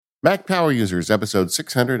Mac Power Users, episode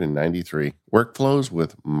 693, Workflows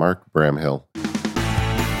with Mark Bramhill.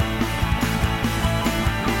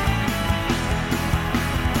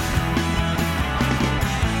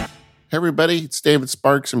 Hey everybody, it's David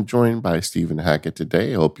Sparks. I'm joined by Stephen Hackett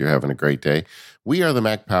today. I hope you're having a great day. We are the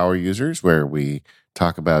Mac Power Users, where we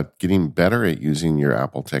talk about getting better at using your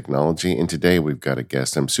Apple technology. And today we've got a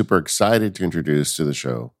guest I'm super excited to introduce to the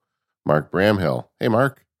show, Mark Bramhill. Hey,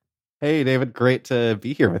 Mark. Hey, David. Great to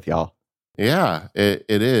be here with y'all. Yeah, it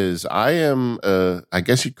is. I am, I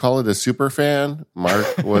guess you'd call it a super fan.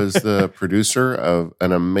 Mark was the producer of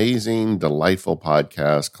an amazing, delightful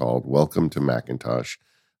podcast called Welcome to Macintosh,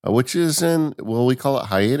 which is will we call it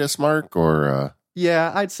hiatus, Mark, or?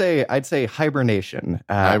 Yeah, I'd say hibernation.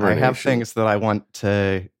 I have things that I want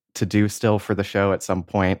to do still for the show at some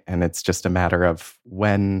point, and it's just a matter of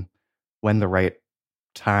when the right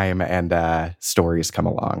time and stories come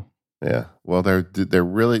along. Yeah, well, they're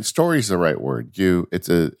really, story's the right word.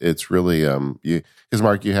 It's really because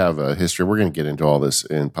Mark, you have a history. We're going to get into all this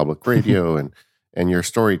in public radio, and your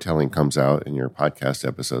storytelling comes out in your podcast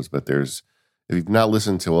episodes. But if you've not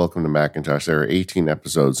listened to Welcome to Macintosh, there are 18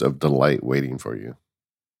 episodes of delight waiting for you.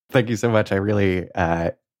 Thank you so much. I really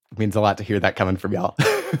it means a lot to hear that coming from y'all.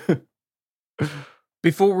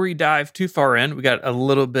 Before we dive too far in, we got a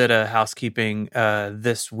little bit of housekeeping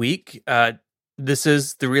this week. This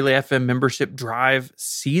is the Relay FM membership drive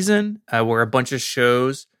season, where a bunch of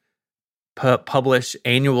shows publish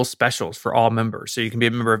annual specials for all members. So you can be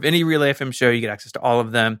a member of any Relay FM show. You get access to all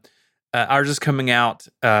of them. Ours is coming out,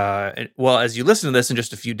 as you listen to this in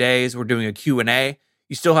just a few days. We're doing a Q&A.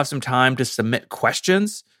 You still have some time to submit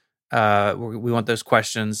questions. We want those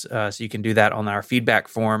questions, so you can do that on our feedback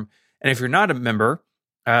form. And if you're not a member,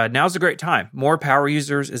 now's a great time. More Power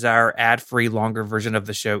Users is our ad-free, longer version of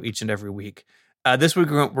the show each and every week. This week,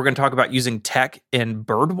 we're going to talk about using tech in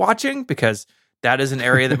bird watching, because that is an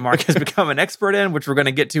area that Mark has become an expert in, which we're going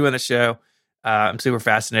to get to in the show. I'm super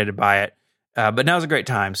fascinated by it. But now's a great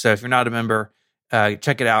time. So if you're not a member,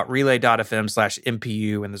 check it out,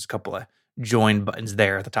 relay.fm/MPU, and there's a couple of join buttons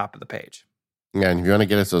there at the top of the page. Yeah, and if you want to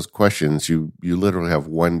get us those questions, you literally have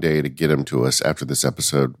one day to get them to us after this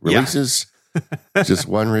episode releases. Yeah. Just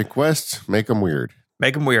one request, make them weird.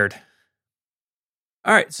 Make them weird.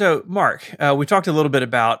 All right, so Mark, we talked a little bit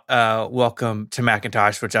about Welcome to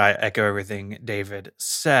Macintosh, which I echo everything David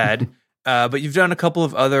said, but you've done a couple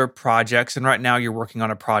of other projects, and right now you're working on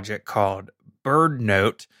a project called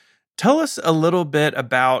BirdNote. Tell us a little bit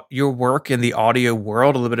about your work in the audio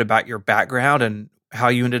world, a little bit about your background, and how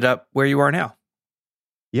you ended up where you are now.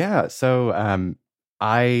 Yeah, so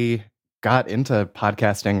I got into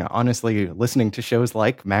podcasting, honestly, listening to shows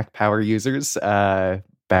like Mac Power Users.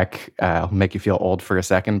 I'll make you feel old for a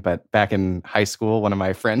second, but back in high school, one of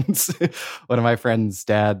my friends'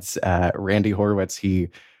 dads, Randy Horowitz, he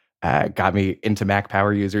got me into Mac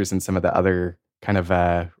Power Users and some of the other kind of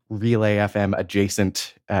Relay FM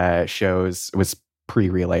adjacent shows. It was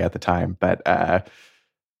pre-Relay at the time, but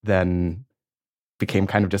then became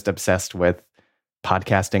kind of just obsessed with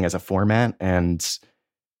podcasting as a format, and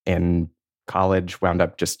in college wound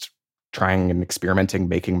up just trying and experimenting,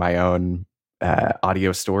 making my own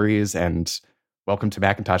audio stories. And Welcome to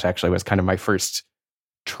Macintosh actually was kind of my first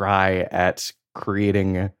try at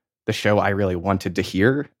creating the show I really wanted to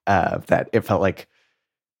hear. That it felt like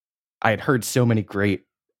I had heard so many great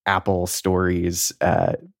Apple stories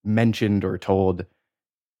mentioned or told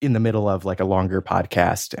in the middle of like a longer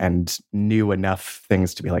podcast, and knew enough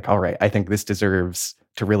things to be like, all right, I think this deserves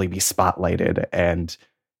to really be spotlighted and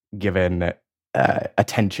given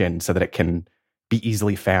attention so that it can be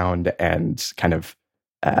easily found and kind of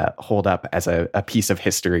hold up as a piece of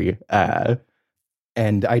history.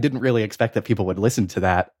 And I didn't really expect that people would listen to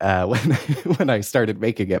that when I started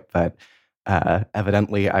making it, but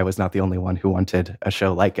evidently I was not the only one who wanted a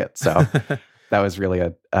show like it. So that was really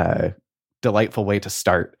a delightful way to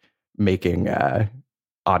start making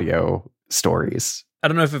audio stories. I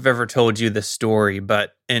don't know if I've ever told you this story,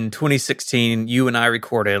 but in 2016, you and I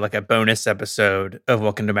recorded like a bonus episode of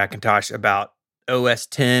Welcome to Macintosh about OS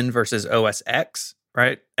 10 versus OS X,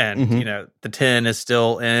 right? And, you know, the 10 is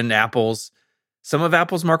still in some of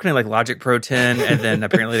Apple's marketing, like Logic Pro 10, and then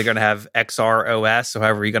apparently they're going to have XR OS, so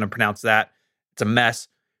however you're going to pronounce that. It's a mess.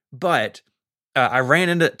 But I ran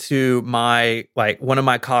into one of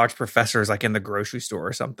my college professors, like in the grocery store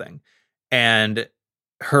or something, and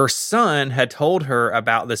her son had told her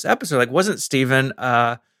about this episode. Like, wasn't Stephen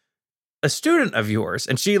a student of yours?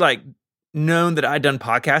 And she known that I'd done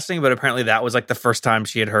podcasting, but apparently that was like the first time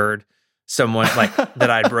she had heard someone like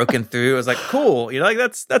that I'd broken through. It was like, cool, like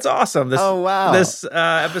that's awesome. Oh wow, this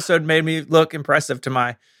episode made me look impressive to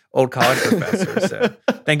my old college professor. So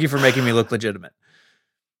thank you for making me look legitimate.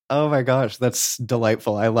 Oh my gosh, that's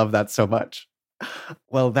delightful. I love that so much.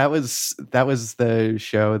 Well, that was the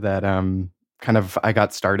show that kind of I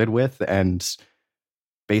got started with, and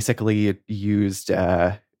basically it used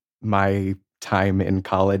my time in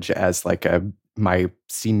college as like my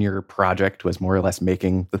senior project was more or less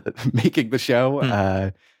making the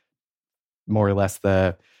show. More or less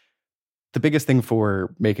the biggest thing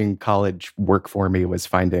for making college work for me was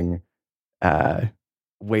finding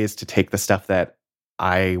ways to take the stuff that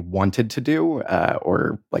I wanted to do,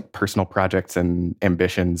 or like personal projects and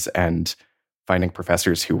ambitions, and finding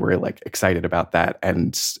professors who were like excited about that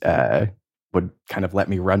and would kind of let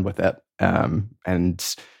me run with it.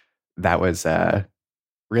 And that was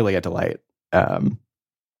really a delight.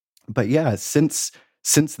 But yeah, since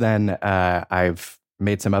then, I've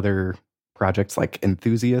made some other projects like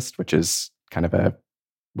Enthusiast, which is kind of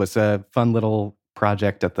was a fun little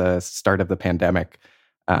project at the start of the pandemic.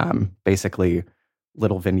 Basically,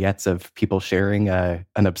 little vignettes of people sharing an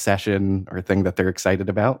obsession or thing that they're excited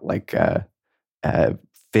about, like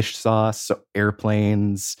fish sauce,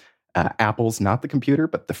 airplanes, apples, not the computer,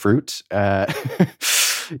 but the fruit,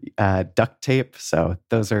 duct tape. So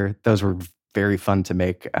those were very fun to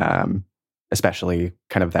make, especially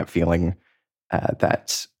kind of that feeling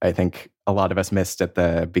that I think a lot of us missed at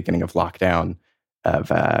the beginning of lockdown, of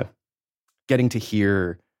getting to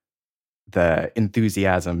hear the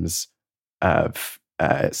enthusiasms of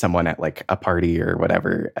someone at like a party or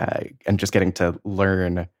whatever, and just getting to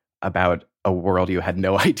learn about a world you had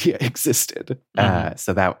no idea existed.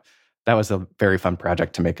 So that was a very fun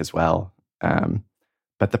project to make as well.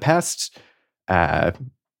 But the past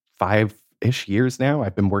 5-ish years now,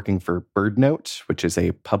 I've been working for Bird Note, which is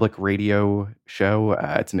a public radio show.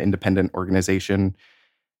 It's an independent organization.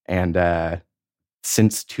 And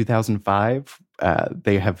since 2005,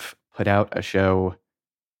 they have put out a show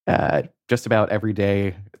just about every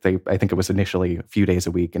day. I think it was initially a few days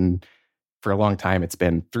a week. And for a long time, it's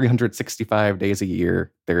been 365 days a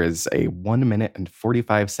year. There is a 1 minute and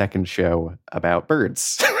 45-second show about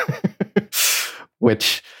birds,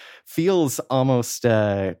 which feels almost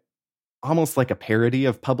like a parody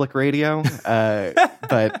of public radio.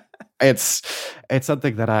 But it's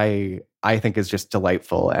something that I think is just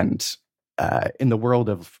delightful. And in the world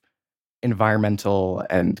of environmental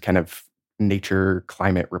and kind of nature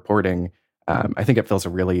climate reporting, I think it fills a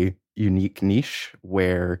really unique niche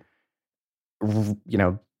where,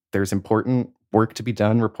 there's important work to be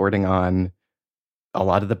done reporting on a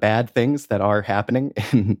lot of the bad things that are happening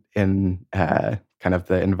in kind of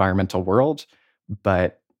the environmental world.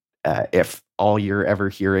 But if all you're ever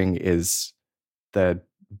hearing is the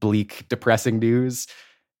bleak, depressing news,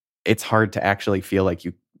 it's hard to actually feel like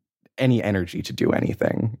any energy to do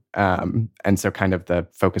anything. And so kind of the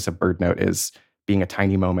focus of Bird Note is being a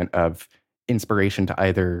tiny moment of inspiration to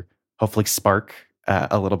either hopefully spark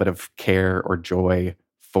a little bit of care or joy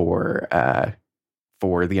for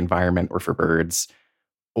the environment or for birds,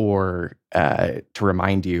 or to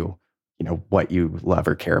remind you, what you love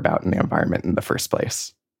or care about in the environment in the first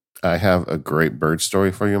place. I have a great bird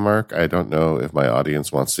story for you, Mark. I don't know if my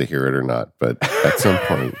audience wants to hear it or not, but at some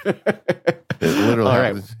point, it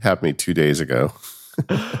literally happened to me 2 days ago.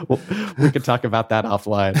 Well, we could talk about that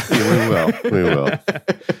offline. We will.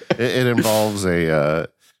 It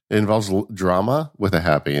involves drama with a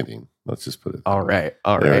happy ending. Let's just put it. All right.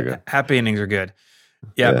 Happy endings are good.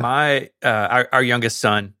 Yeah. My our youngest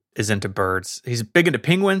son is into birds. He's big into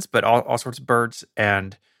penguins, but all sorts of birds.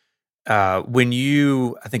 And when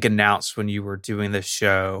you, I think, announced when you were doing this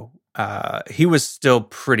show, he was still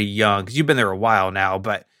pretty young, because you've been there a while now.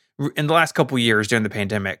 But in the last couple of years during the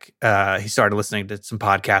pandemic, he started listening to some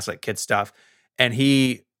podcasts like Kid Stuff, and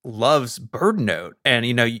he loves Bird Note. And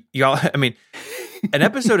y'all, I mean, an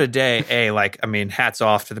episode a day. Hats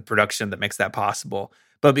off to the production that makes that possible.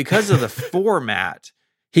 But because of the format,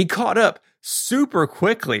 he caught up super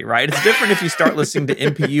quickly, right? It's different if you start listening to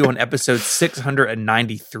MPU on episode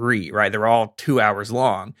 693, right? They're all 2 hours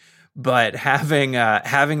long. But having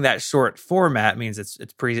that short format means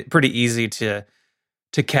it's pretty easy to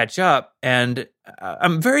catch up. And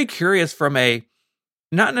I'm very curious from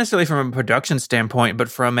not necessarily from a production standpoint, but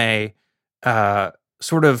from a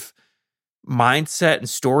sort of mindset and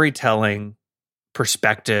storytelling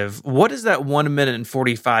perspective. What is that 1 minute and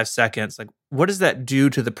 45 seconds? Like, what does that do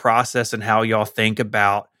to the process and how y'all think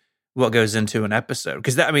about what goes into an episode?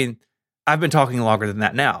 Because I've been talking longer than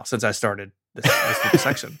that now since I started this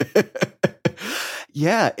section.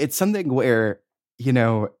 Yeah, it's something where,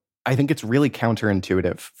 I think it's really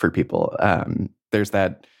counterintuitive for people. There's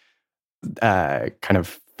that kind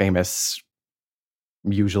of famous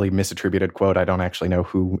usually misattributed quote. I don't actually know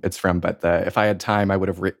who it's from, but if I had time, I would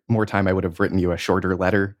have more time. I would have written you a shorter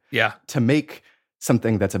letter. Yeah. To make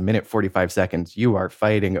something that's a minute 45 seconds, you are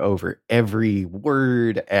fighting over every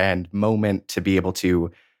word and moment to be able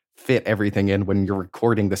to fit everything in. When you're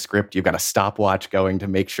recording the script, you've got a stopwatch going to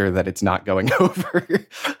make sure that it's not going over.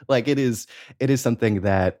 Like it is something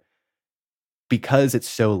that, because it's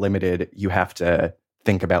so limited, you have to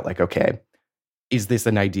think about like, okay, is this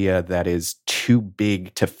an idea that is too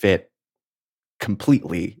big to fit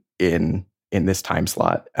completely in this time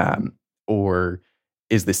slot, or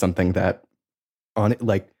is this something that on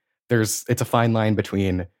like it's a fine line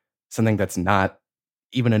between something that's not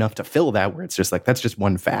even enough to fill that, where it's just like, that's just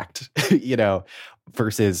one fact,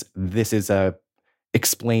 versus this is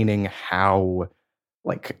explaining how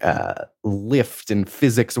like lift and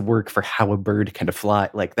physics work for how a bird can fly.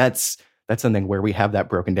 Like that's something where we have that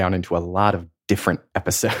broken down into a lot of different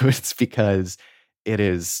episodes because it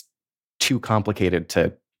is too complicated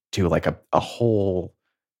to do like a whole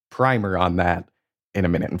primer on that in a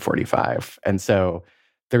minute and 45. And so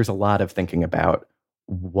there's a lot of thinking about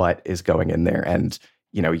what is going in there. And,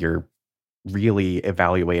 you're really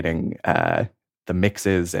evaluating the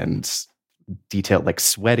mixes and detail, like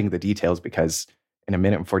sweating the details, because in a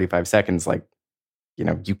minute and 45 seconds, like,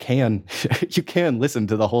 you can you can listen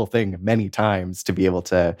to the whole thing many times to be able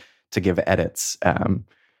to give edits.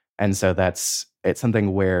 And so it's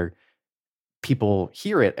something where people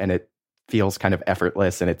hear it and it feels kind of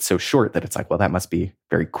effortless, and it's so short that it's like, well, that must be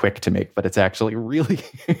very quick to make, but it's actually really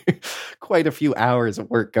quite a few hours of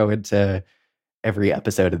work go into every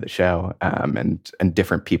episode of the show, and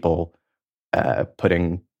different people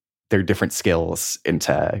putting their different skills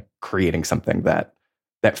into creating something that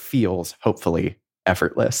feels hopefully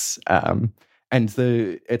effortless. And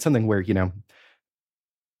it's something where,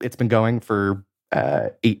 it's been going for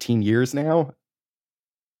 18 years now.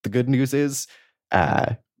 The good news is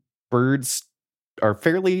birds are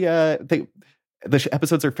fairly the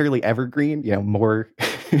episodes are fairly evergreen, more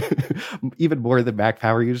even more than Mac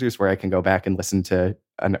Power users, where I can go back and listen to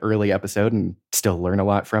an early episode and still learn a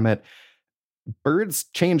lot from it. Birds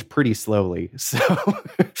change pretty slowly, so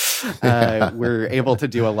we're able to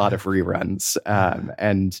do a lot of reruns,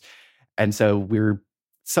 and so we're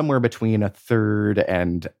somewhere between a third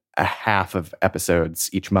and a half of episodes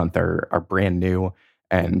each month are brand new,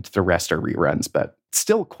 and the rest are reruns. But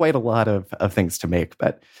still, quite a lot of things to make.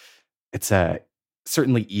 But it's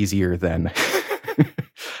certainly easier than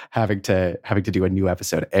having to do a new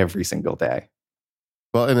episode every single day.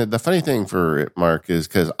 Well, and the funny thing for it, Mark, is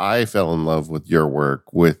because I fell in love with your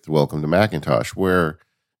work with Welcome to Macintosh, where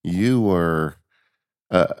you were,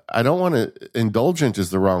 I don't want to, indulgent is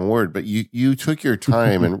the wrong word, but you took your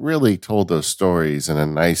time and really told those stories in a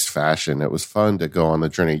nice fashion. It was fun to go on the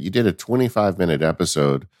journey. You did a 25-minute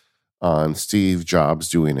episode on Steve Jobs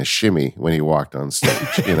doing a shimmy when he walked on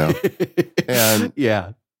stage, and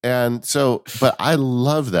yeah. And so, but I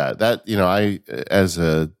love that, I,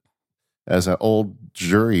 as an old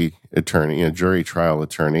jury attorney, jury trial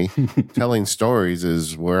attorney, telling stories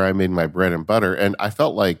is where I made my bread and butter. And I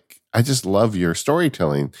felt like I just love your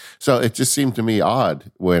storytelling. So it just seemed to me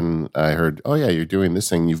odd when I heard, oh yeah, you're doing this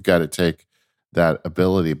thing. You've got to take that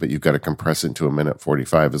ability, but you've got to compress it into a minute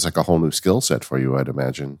 45. It's like a whole new skill set for you, I'd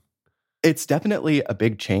imagine. It's definitely a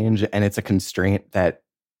big change, and it's a constraint that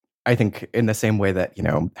I think, in the same way that,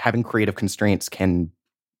 having creative constraints can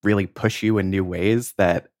really push you in new ways,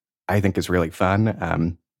 that I think is really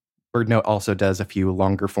fun. BirdNote also does a few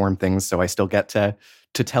longer form things, so I still get to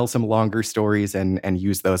tell some longer stories and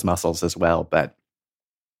use those muscles as well. But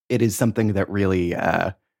it is something that really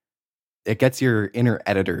it gets your inner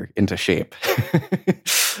editor into shape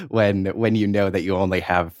when you know that you only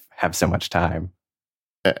have so much time.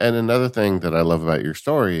 And another thing that I love about your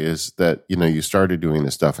story is that, you started doing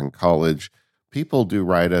this stuff in college. People do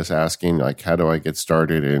write us asking, like, how do I get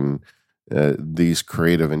started in these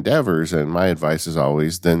creative endeavors? And my advice is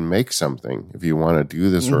always, then make something. If you want to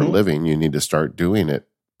do this for a living, you need to start doing it,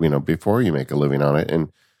 before you make a living on it.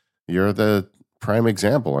 And you're the prime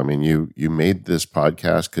example. I mean, you made this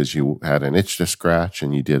podcast because you had an itch to scratch,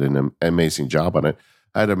 and you did an amazing job on it.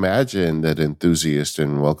 I'd imagine that Enthusiast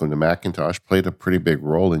and Welcome to Macintosh played a pretty big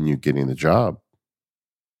role in you getting the job.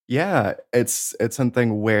 Yeah, it's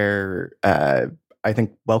something where I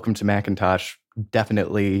think Welcome to Macintosh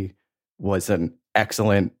definitely was an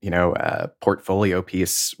excellent, portfolio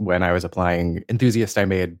piece when I was applying. Enthusiast I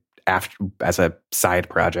made as a side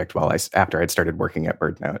project after I'd started working at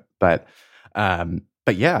BirdNote. But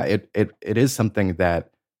yeah, it is something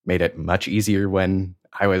that made it much easier when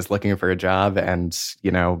I was looking for a job, and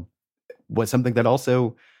was something that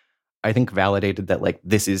also I think, validated that like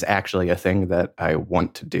this is actually a thing that I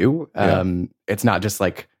want to do. It's not just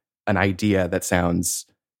like an idea that sounds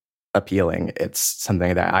appealing. It's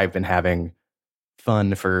something that I've been having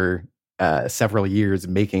fun for several years,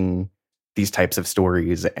 making these types of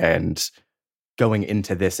stories and going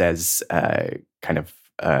into this as kind of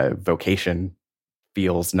a vocation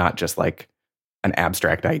feels not just like an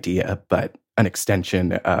abstract idea, but an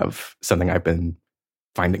extension of something I've been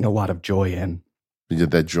finding a lot of joy in.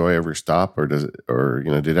 Did that joy ever stop, or does it, or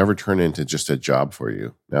did it ever turn into just a job for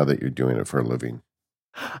you now that you're doing it for a living?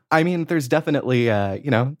 I mean, there's definitely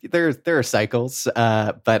there are cycles,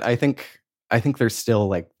 but I think there's still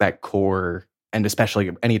like that core, and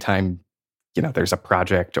especially anytime there's a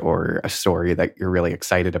project or a story that you're really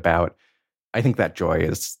excited about, I think that joy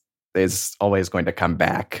is always going to come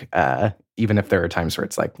back, even if there are times where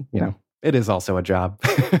it's like it is also a job.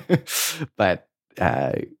 But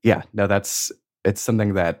it's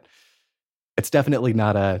something that it's definitely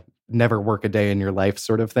not a never work a day in your life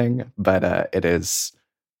sort of thing, but it is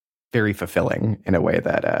very fulfilling in a way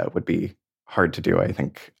that would be hard to do, I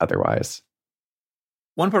think, otherwise.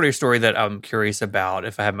 One part of your story that I'm curious about,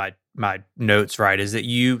 if I have my notes right, is that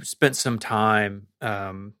you spent some time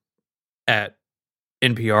at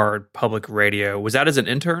NPR Public Radio. Was that as an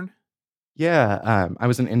intern? Yeah, I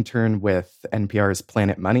was an intern with NPR's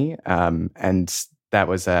Planet Money, and that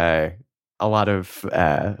was a lot of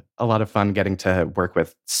fun getting to work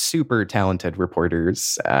with super talented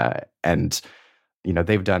reporters, and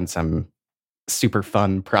they've done some super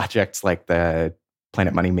fun projects like the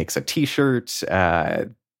Planet Money makes a T-shirt.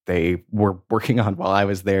 They were working on, while I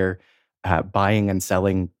was there, buying and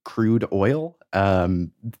selling crude oil.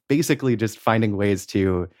 Basically, just finding ways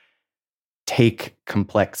to take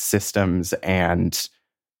complex systems and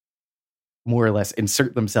more or less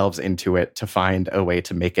insert themselves into it to find a way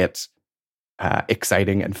to make it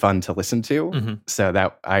exciting and fun to listen to. Mm-hmm. So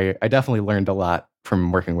that I definitely learned a lot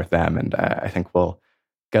from working with them, and I think we'll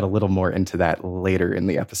get a little more into that later in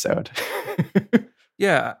the episode.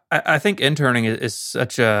 Yeah, I think interning is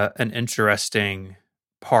such an interesting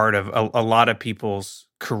part of a lot of people's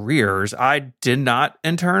careers. I did not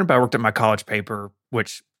intern, but I worked at my college paper,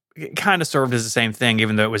 which kind of served as the same thing,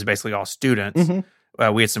 even though it was basically all students.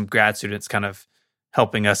 Mm-hmm. We had some grad students kind of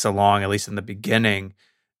helping us along, at least in the beginning.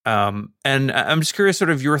 And I'm just curious, sort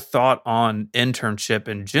of your thought on internship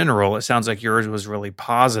in general. It sounds like yours was really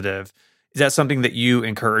positive. Is that something that you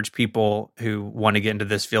encourage people who want to get into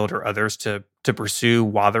this field or others to pursue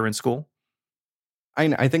while they're in school?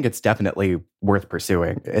 I think it's definitely worth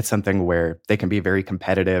pursuing. It's something where they can be very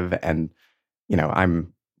competitive, and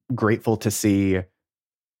I'm grateful to see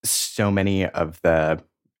so many of the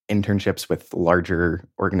internships with larger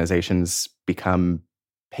organizations become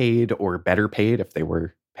paid or better paid if they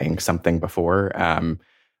were paying something before,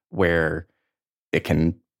 where it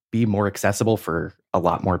can be more accessible for a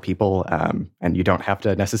lot more people, and you don't have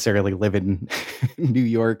to necessarily live in New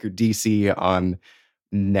York or DC on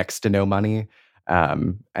next to no money.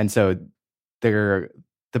 And so they're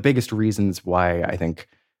the biggest reasons why I think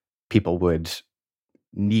people would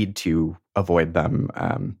need to avoid them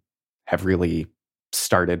have really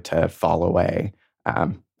started to fall away.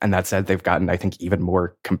 And that said, they've gotten, I think, even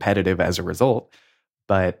more competitive as a result,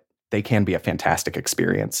 but they can be a fantastic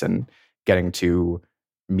experience, and getting to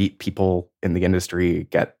meet people in the industry,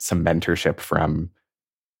 get some mentorship from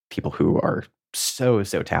people who are so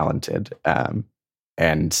talented,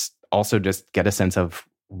 and also just get a sense of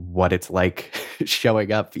what it's like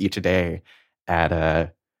showing up each day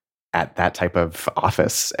at that type of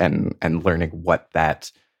office, and learning what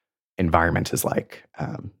that environment is like.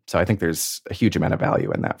 So I think there's a huge amount of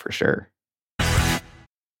value in that for sure.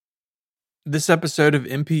 This episode of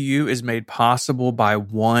MPU is made possible by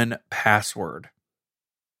 1Password.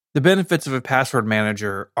 The benefits of a password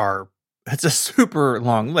manager it's a super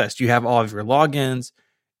long list. You have all of your logins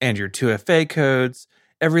and your 2FA codes,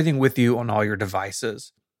 everything with you on all your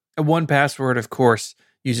devices. And 1Password, of course,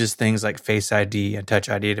 uses things like Face ID and Touch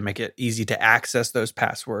ID to make it easy to access those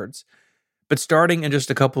passwords. But starting in just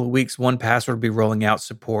a couple of weeks, 1Password will be rolling out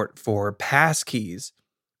support for passkeys.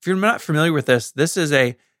 If you're not familiar with this is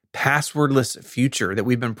a passwordless future that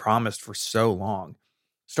we've been promised for so long.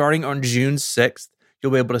 Starting on June 6th,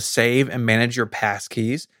 you'll be able to save and manage your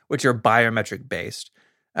passkeys, which are biometric based.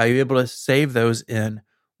 You'll be able to save those in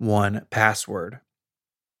 1Password.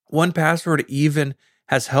 1Password even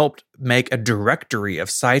has helped make a directory of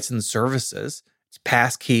sites and services. It's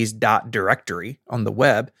passkeys.directory on the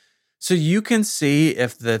web. So you can see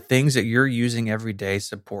if the things that you're using every day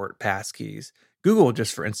support passkeys. Google,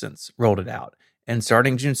 just for instance, rolled it out. And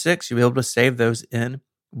starting June 6th, you'll be able to save those in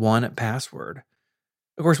 1Password.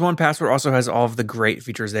 Of course, 1Password also has all of the great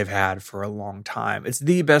features they've had for a long time. It's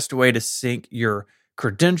the best way to sync your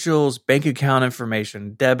credentials, bank account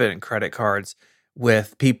information, debit and credit cards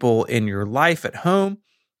with people in your life at home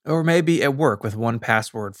or maybe at work with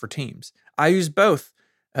 1Password for Teams. I use both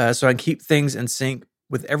so I can keep things in sync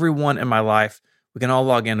with everyone in my life. We can all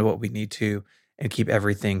log into what we need to and keep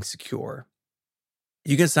everything secure.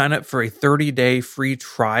 You can sign up for a 30-day free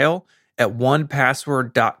trial at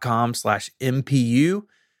 1password.com/MPU.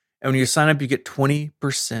 And when you sign up, you get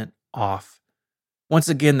 20% off. Once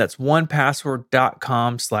again, that's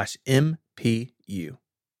 1password.com/MPU.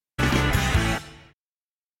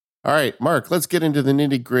 All right, Mark, let's get into the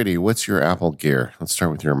nitty gritty. What's your Apple gear? Let's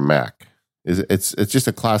start with your Mac. It's just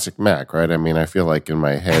a classic Mac, right? I mean, I feel like in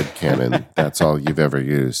my head canon, that's all you've ever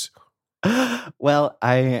used. Well,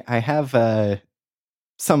 I have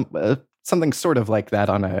something sort of like that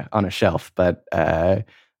on a shelf, but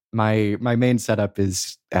my main setup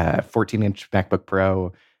is 14-inch MacBook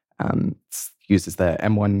Pro. Uses the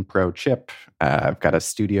M1 Pro chip. I've got a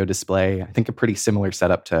studio display. I think a pretty similar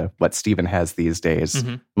setup to what Steven has these days,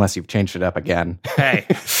 unless you've changed it up again. Hey,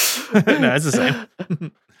 no, it's the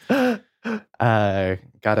same.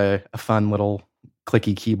 Got a fun little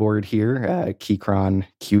clicky keyboard here, Keychron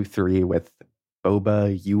Q3 with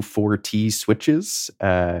Boba U4T switches,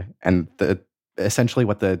 and essentially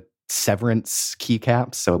what the Severance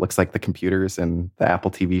keycaps. So it looks like the computers in the Apple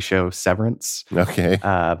TV show Severance. Okay.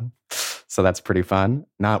 So that's pretty fun.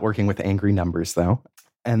 Not working with angry numbers though.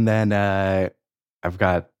 And then I've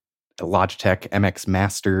got a Logitech MX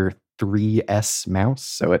Master 3S mouse,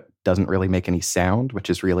 so it doesn't really make any sound, which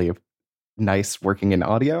is really nice working in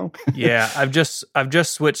audio. Yeah, I've just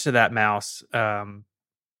switched to that mouse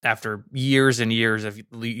after years and years of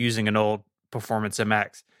using an old Performance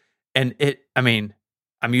MX, and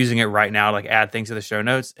I'm using it right now to like add things to the show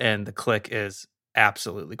notes, and the click is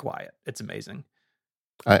absolutely quiet. It's amazing.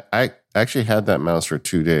 I actually had that mouse for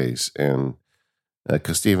 2 days, and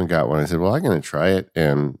because Steven got one, I said, well, I'm going to try it,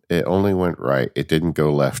 and it only went right. It didn't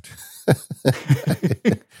go left. I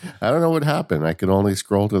don't know what happened. I could only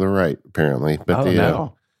scroll to the right, apparently. But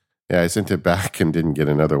no. Yeah, I sent it back and didn't get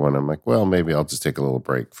another one. I'm like, well, maybe I'll just take a little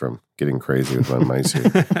break from getting crazy with my mice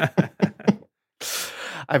here.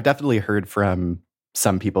 I've definitely heard from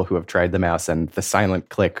some people who have tried the mouse, and the silent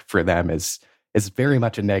click for them is very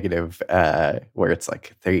much a negative, where it's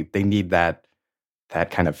like they need that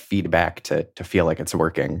kind of feedback to feel like it's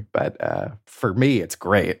working. But for me, it's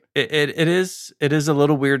great. It is a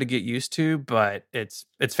little weird to get used to, but it's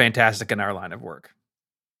fantastic in our line of work.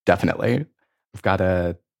 Definitely. I've got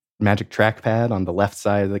a Magic Trackpad on the left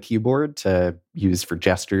side of the keyboard to use for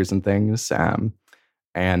gestures and things.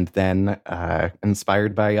 And then,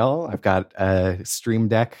 inspired by y'all, I've got a Stream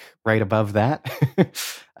Deck right above that.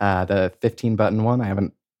 The 15-button one. I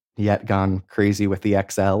haven't yet gone crazy with the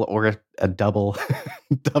XL or a double XL.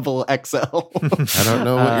 I don't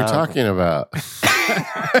know what you're talking about.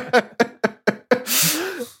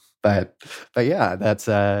 But yeah,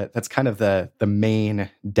 that's kind of the main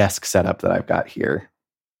desk setup that I've got here.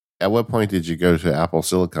 At what point did you go to Apple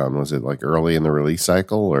Silicon? Was it like early in the release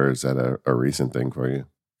cycle, or is that a recent thing for you?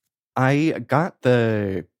 I got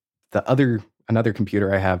another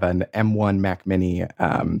computer. I have an M1 Mac Mini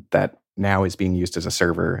that now is being used as a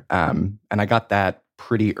server, and I got that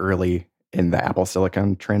pretty early in the Apple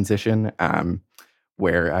Silicon transition,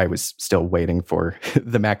 where I was still waiting for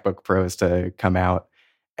the MacBook Pros to come out,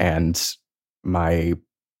 and my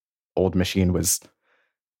old machine was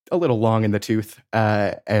a little long in the tooth,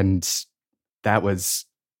 and that was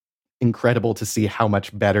incredible to see how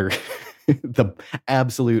much better the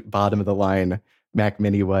absolute bottom of the line Mac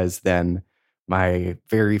Mini was than my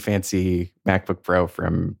very fancy MacBook Pro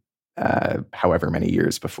from however many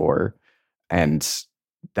years before. And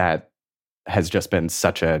that has just been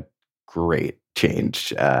such a great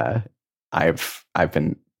change. I've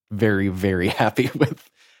been very, very happy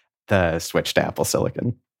with the switch to Apple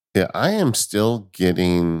Silicon. Yeah, I am still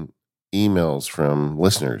getting emails from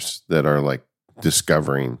listeners that are like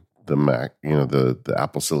discovering the Mac, the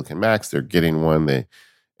Apple Silicon Macs. They're getting one.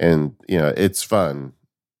 It's fun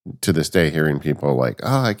to this day hearing people like,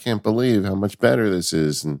 oh, I can't believe how much better this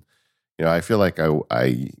is. And, I feel like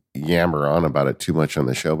I yammer on about it too much on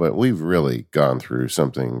the show, but we've really gone through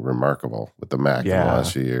something remarkable with the Mac in the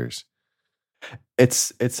last few years.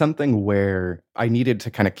 It's something where I needed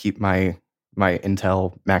to kind of keep my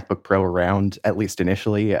Intel MacBook Pro around, at least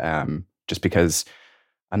initially, just because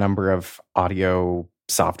a number of audio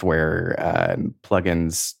software and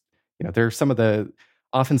plugins, they're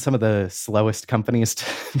often some of the slowest companies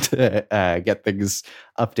to get things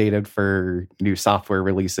updated for new software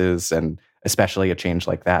releases. And especially a change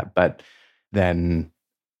like that. But then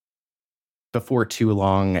before too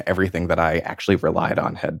long, everything that I actually relied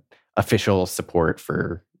on had official support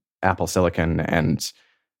for Apple Silicon, and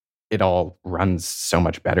it all runs so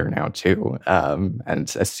much better now too. And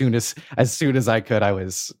as soon as I could, I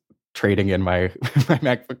was trading in my my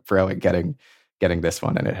MacBook Pro and getting this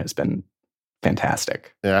one, and it has been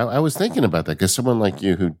fantastic. Yeah, I was thinking about that because someone like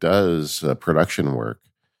you who does production work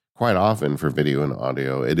quite often for video and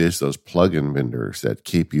audio, it is those plug-in vendors that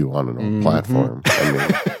keep you on an old platform. I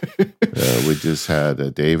mean, we just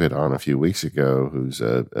had David on a few weeks ago, who's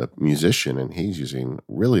a musician, and he's using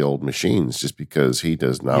really old machines just because he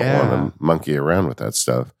does not want to monkey around with that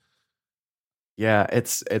stuff. Yeah,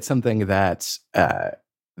 it's something that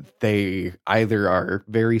they either are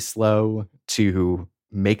very slow to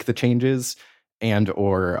make the changes and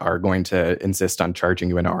or are going to insist on charging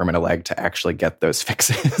you an arm and a leg to actually get those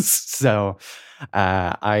fixes. So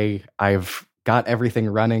I've got everything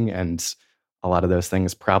running, and a lot of those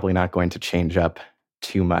things probably not going to change up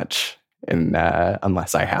too much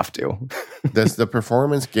unless I have to. Does the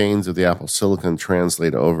performance gains of the Apple Silicon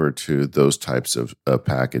translate over to those types of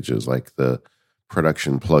packages, like the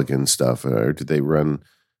production plug-in stuff, or do they run?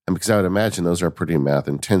 And because I would imagine those are pretty math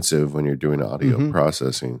intensive when you're doing audio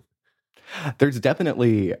processing. There's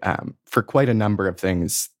definitely, for quite a number of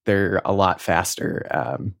things, they're a lot faster.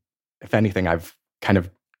 If anything, I've kind of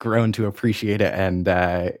grown to appreciate it and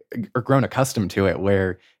or grown accustomed to it,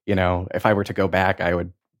 where, you know, if I were to go back, I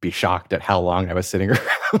would be shocked at how long I was sitting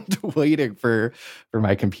around waiting for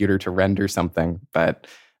my computer to render something. But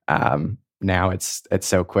now it's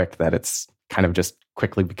so quick that it's kind of just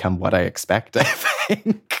quickly become what I expect, I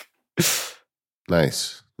think.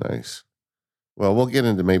 Nice. Well, we'll get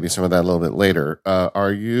into maybe some of that a little bit later.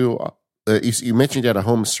 Are you mentioned you had a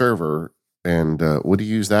home server, and what do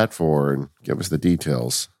you use that for? And give us the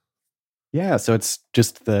details. Yeah, so it's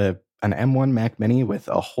just an M1 Mac Mini with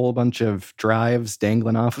a whole bunch of drives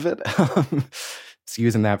dangling off of it. It's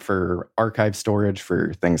using that for archive storage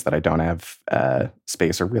for things that I don't have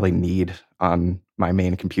space or really need on my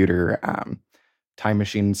main computer. Time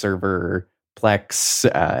Machine server, Plex,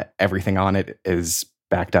 everything on it is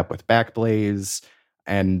backed up with Backblaze,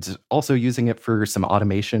 and also using it for some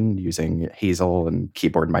automation using Hazel and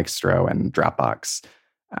Keyboard Maestro and Dropbox.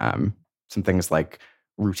 Some things like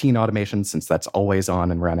routine automation, since that's always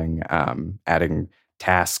on and running, adding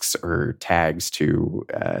tasks or tags to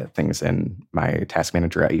things in my task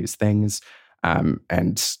manager. I use Things,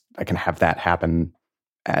 and I can have that happen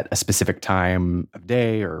at a specific time of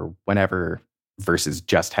day or whenever, versus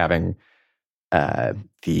just having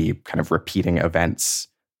the kind of repeating events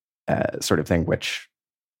sort of thing, which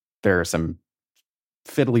there are some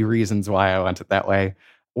fiddly reasons why I want it that way.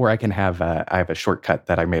 Or I can have I have a shortcut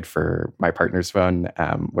that I made for my partner's phone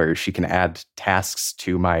where she can add tasks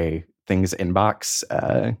to my Things inbox,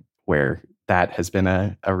 where that has been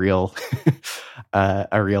a real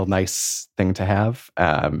a real nice thing to have.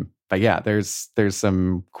 But yeah, there's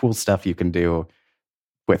some cool stuff you can do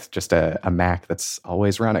with just a Mac that's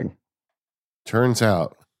always running. Turns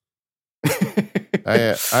out,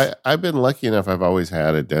 I've been lucky enough. I've always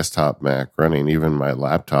had a desktop Mac running. Even my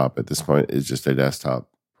laptop at this point is just a desktop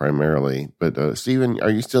primarily. But Stephen, are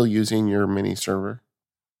you still using your mini server?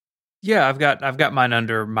 Yeah, I've got mine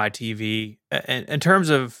under my TV. In terms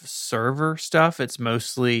of server stuff, it's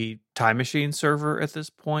mostly Time Machine server at this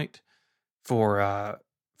point for a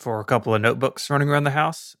couple of notebooks running around the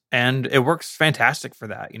house, and it works fantastic for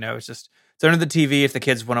that. You know, it's under the TV if the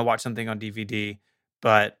kids want to watch something on DVD,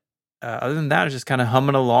 but other than that, it's just kind of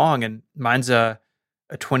humming along. And mine's a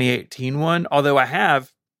 2018 one, although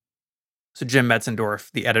so Jim Metzendorf,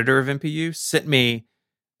 the editor of MPU,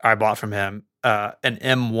 I bought from him an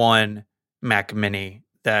M1 Mac Mini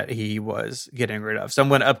that he was getting rid of. So I'm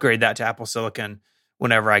going to upgrade that to Apple Silicon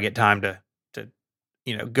whenever I get time to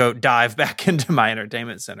go dive back into my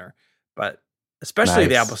entertainment center. But especially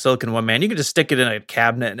the Apple Silicon one, man, you can just stick it in a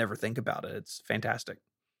cabinet and never think about it. It's fantastic.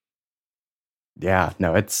 Yeah,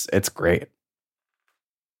 no, it's great.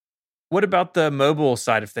 What about the mobile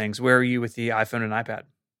side of things? Where are you with the iPhone and iPad?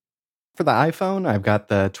 For the iPhone, I've got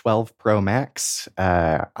the 12 Pro Max.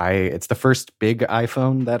 It's the first big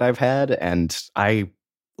iPhone that I've had, and I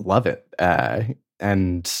love it.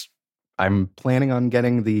 And I'm planning on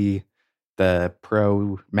getting the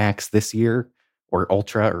Pro Max this year, or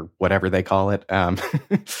Ultra, or whatever they call it.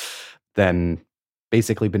 Then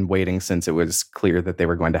basically been waiting since it was clear that they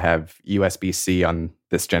were going to have USB-C on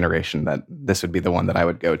this generation, that this would be the one that I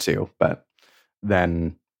would go to. But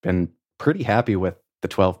then been pretty happy with the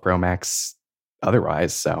 12 Pro Max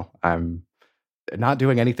otherwise. So I'm not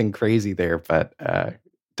doing anything crazy there, but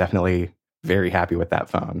definitely very happy with that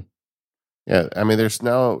phone. Yeah, I mean, there's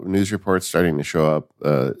now news reports starting to show up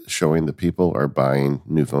showing that people are buying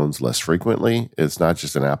new phones less frequently. It's not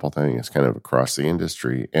just an Apple thing, it's kind of across the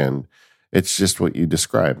industry. And it's just what you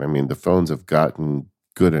describe. I mean, the phones have gotten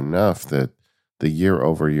good enough that the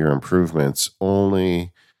year-over-year improvements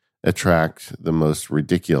only attract the most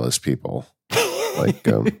ridiculous people, like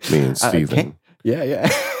me and Steven.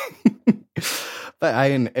 Yeah. But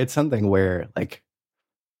it's something where, like,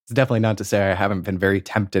 it's definitely not to say I haven't been very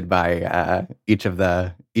tempted by each of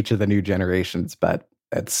the new generations, but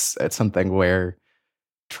it's something where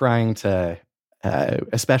trying to,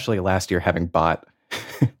 especially last year, having bought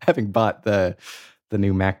the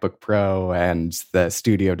new MacBook Pro and the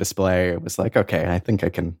Studio display, it was like, okay, I think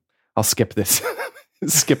I'll skip this,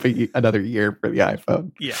 another year for the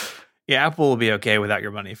iPhone. Yeah. Apple will be okay without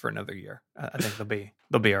your money for another year. I think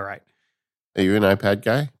they'll be all right. Are you an iPad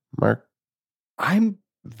guy, Mark? I'm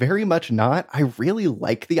very much not. I really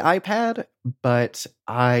like the iPad, but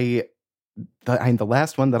the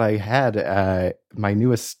last one that I had, my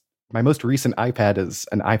most recent iPad is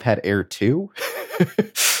an iPad Air 2.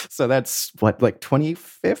 So that's like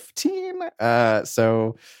 2015.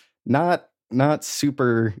 So not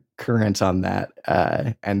super current on that.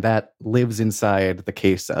 And that lives inside the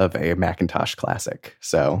case of a Macintosh Classic.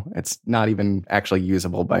 So it's not even actually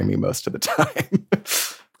usable by me most of the time.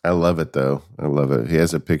 I love it, though. I love it. He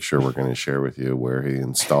has a picture we're going to share with you where he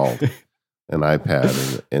installed an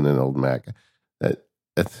iPad in an old Mac.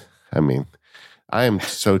 I mean, I am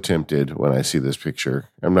so tempted when I see this picture.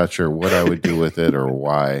 I'm not sure what I would do with it or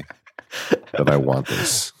why, but I want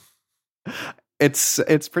this.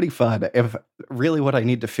 It's pretty fun. If really what I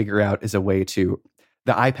need to figure out is a way to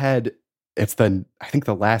the iPad. It's I think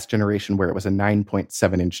the last generation where it was a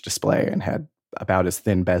 9.7-inch display and had about as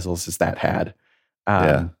thin bezels as that had.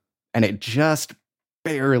 And it just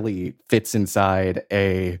barely fits inside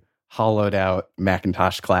a hollowed out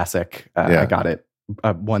Macintosh Classic. I got it,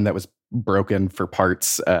 one that was broken for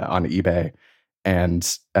parts on eBay, and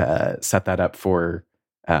set that up for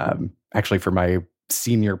actually for my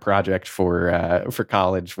senior project for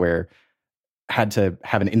college, where I had to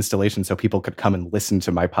have an installation so people could come and listen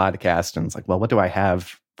to my podcast. And it's like, well, what do I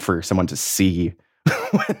have for someone to see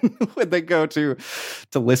when they go to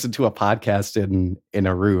listen to a podcast in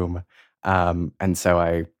a room? And so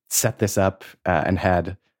I set this up and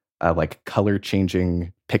had like color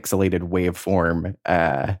changing pixelated waveform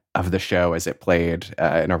of the show as it played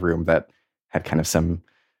in a room that had kind of some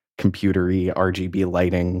computery RGB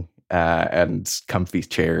lighting and comfy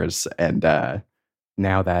chairs. And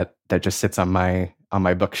now that just sits on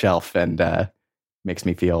my bookshelf and makes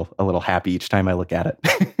me feel a little happy each time I look at it.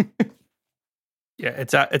 Yeah,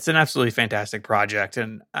 it's an absolutely fantastic project,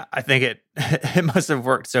 and I think it must have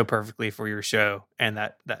worked so perfectly for your show and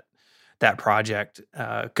that project,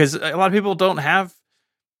 because a lot of people don't have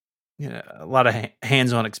a lot of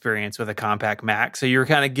hands-on experience with a compact Mac, so you're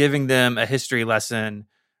kind of giving them a history lesson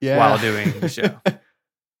while doing the show.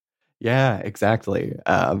 Yeah, exactly.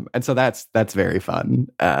 And so that's very fun.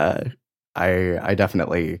 I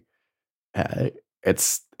definitely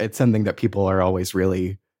it's something that people are always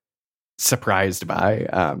really surprised by,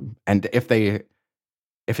 and if it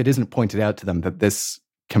isn't pointed out to them that this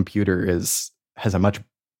computer has a much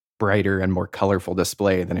brighter and more colorful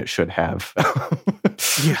display than it should have,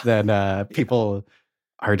 then people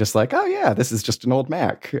are just like, oh yeah, this is just an old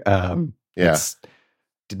Mac.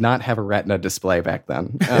 Did not have a Retina display back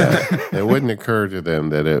then. It wouldn't occur to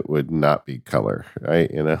them that it would not be color, right?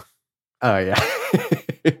 Oh yeah.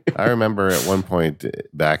 I remember at one point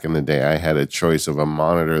back in the day, I had a choice of a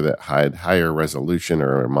monitor that had higher resolution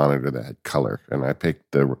or a monitor that had color. And I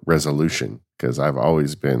picked the resolution because I've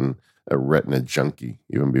always been a Retina junkie,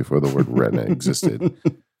 even before the word Retina existed.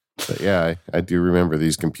 But yeah, I do remember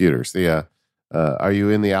these computers. Are you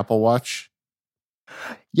in the Apple Watch?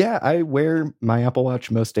 Yeah, I wear my Apple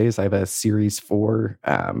Watch most days. I have a Series 4.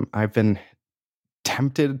 I've been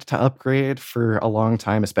tempted to upgrade for a long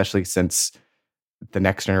time, especially since the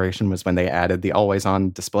next generation was when they added the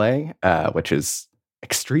always-on display, which is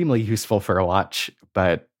extremely useful for a watch.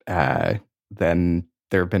 But then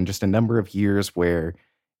there have been just a number of years where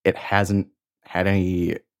it hasn't had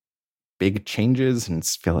any big changes, and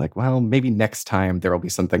feel like, well, maybe next time there will be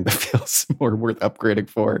something that feels more worth upgrading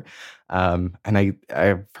for. And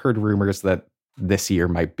I've heard rumors that this year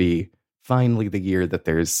might be finally the year that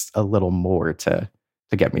there's a little more to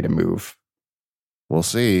get me to move. We'll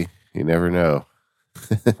see. You never know.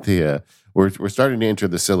 We're starting to enter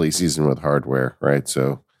the silly season with hardware, right?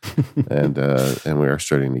 So, and we are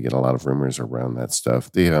starting to get a lot of rumors around that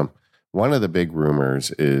stuff. One of the big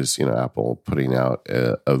rumors is, Apple putting out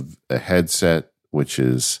a headset, which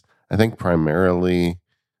is, I think, primarily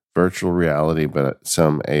virtual reality, but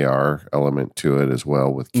some AR element to it as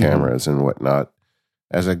well with cameras and whatnot.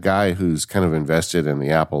 As a guy who's kind of invested in the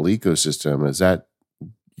Apple ecosystem,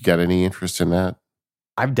 you got any interest in that?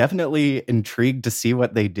 I'm definitely intrigued to see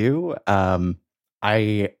what they do.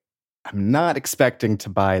 I'm not expecting to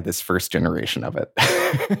buy this first generation of it.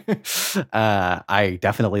 I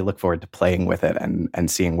definitely look forward to playing with it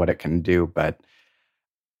and seeing what it can do, but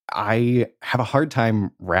I have a hard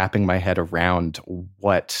time wrapping my head around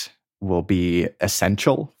what will be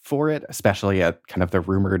essential for it, especially at kind of the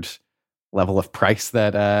rumored level of price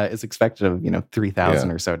that is expected of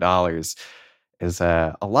 $3,000 or so dollars is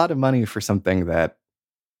a lot of money for something that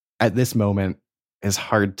at this moment is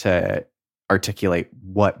hard to articulate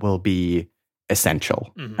what will be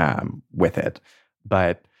essential with it.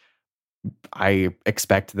 But I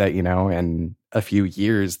expect that, in a few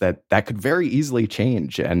years that could very easily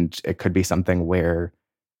change. And it could be something where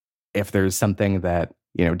if there's something that,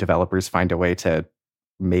 developers find a way to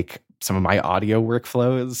make some of my audio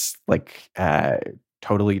workflows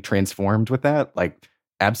totally transformed with that,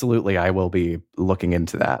 absolutely, I will be looking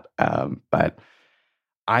into that. But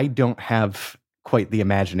I don't have quite the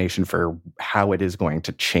imagination for how it is going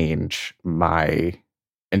to change my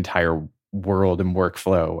entire world and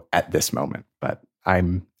workflow at this moment, but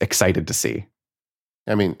I'm excited to see.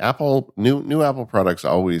 I mean, new Apple products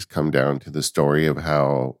always come down to the story of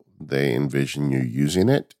how they envision you using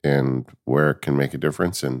it and where it can make a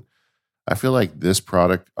difference. And I feel like this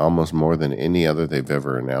product, almost more than any other they've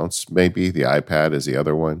ever announced, maybe the iPad is the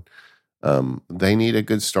other one, they need a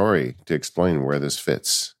good story to explain where this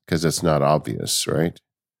fits because it's not obvious, right?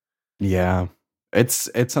 Yeah, it's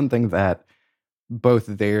something that both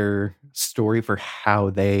their story for how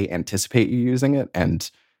they anticipate you using it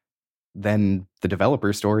and then the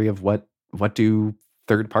developer story of what do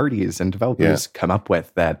third parties and developers come up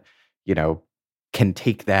with that, can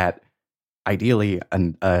take that ideally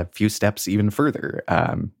a few steps even further.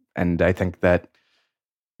 And I think that,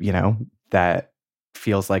 that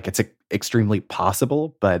feels like it's extremely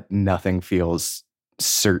possible, but nothing feels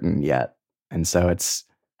certain yet. And so it's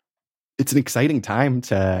an exciting time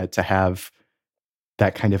to have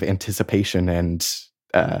that kind of anticipation and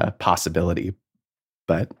possibility,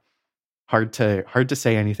 but hard to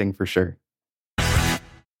say anything for sure.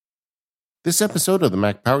 This episode of the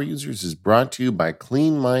Mac Power Users is brought to you by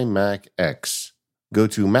Clean My Mac X. Go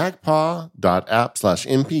to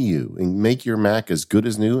macpaw.app/MPU and make your Mac as good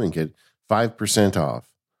as new and get 5% off.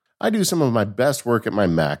 I do some of my best work at my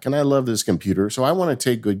Mac, and I love this computer, so I want to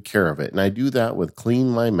take good care of it, and I do that with Clean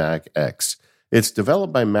My Mac X. It's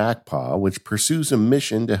developed by MacPaw, which pursues a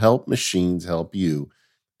mission to help machines help you.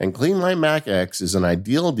 And Clean My Mac X is an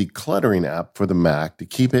ideal decluttering app for the Mac to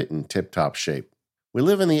keep it in tip-top shape. We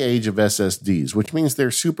live in the age of SSDs, which means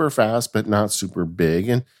they're super fast but not super big,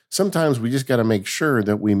 and sometimes we just got to make sure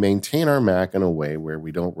that we maintain our Mac in a way where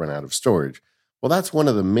we don't run out of storage. Well, that's one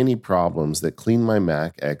of the many problems that Clean My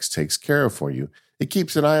Mac X takes care of for you. It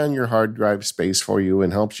keeps an eye on your hard drive space for you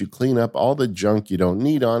and helps you clean up all the junk you don't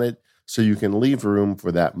need on it so you can leave room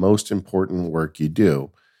for that most important work you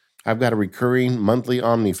do. I've got a recurring monthly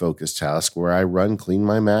OmniFocus task where I run Clean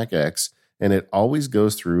My Mac X, and it always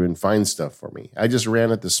goes through and finds stuff for me. I just ran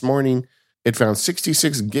it this morning. It found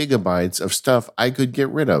 66 gigabytes of stuff I could get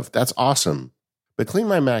rid of. That's awesome. But Clean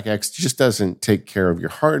My Mac X just doesn't take care of your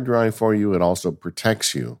hard drive for you. It also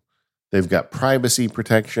protects you. They've got privacy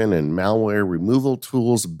protection and malware removal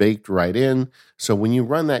tools baked right in. So when you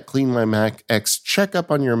run that Clean My Mac X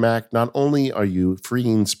checkup on your Mac, not only are you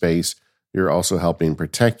freeing space, you're also helping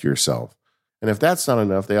protect yourself. And if that's not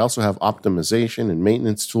enough, they also have optimization and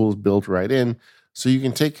maintenance tools built right in, so you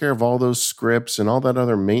can take care of all those scripts and all that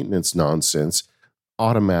other maintenance nonsense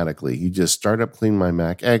automatically. You just start up Clean My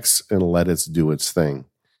Mac X and let it do its thing.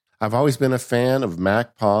 I've always been a fan of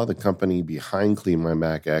MacPaw, the company behind Clean My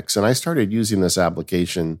Mac X, and I started using this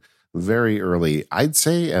application very early. I'd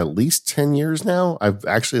say at least 10 years now. I've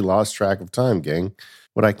actually lost track of time, gang.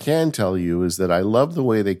 What I can tell you is that I love the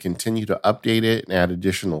way they continue to update it and add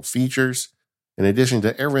additional features. In addition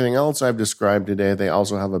to everything else I've described today, they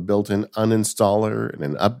also have a built-in uninstaller and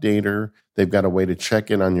an updater. They've got a way to check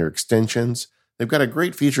in on your extensions. They've got a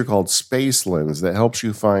great feature called Space Lens that helps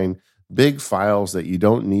you find big files that you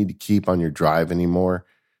don't need to keep on your drive anymore.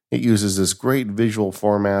 It uses this great visual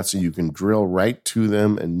format so you can drill right to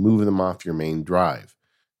them and move them off your main drive.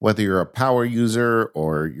 Whether you're a power user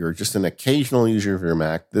or you're just an occasional user of your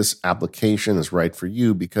Mac, this application is right for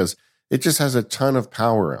you because it just has a ton of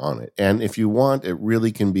power on it. And if you want, it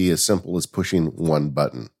really can be as simple as pushing one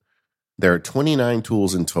button. There are 29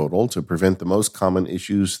 tools in total to prevent the most common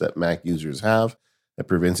issues that Mac users have. That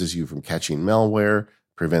prevents you from catching malware,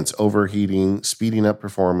 prevents overheating, speeding up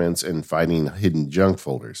performance, and finding hidden junk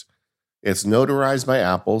folders. It's notarized by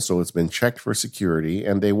Apple, so it's been checked for security,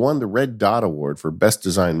 and they won the Red Dot Award for Best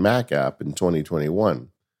Designed Mac App in 2021.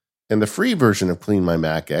 In the free version of Clean My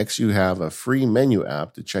Mac X, you have a free menu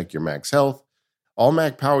app to check your Mac's health. All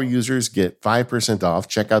Mac Power users get 5% off.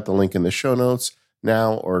 Check out the link in the show notes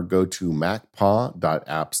now or go to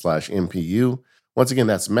macpaw.app/MPU. Once again,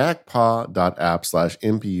 that's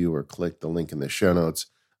macpaw.app/MPU or click the link in the show notes.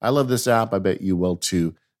 I love this app. I bet you will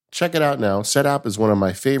too. Check it out now. SetApp is one of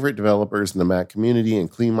my favorite developers in the Mac community,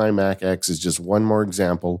 and Clean My Mac X is just one more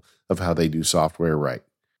example of how they do software right.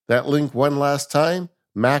 That link one last time,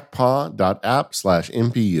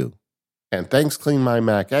 macpaw.app/MPU. And thanks Clean My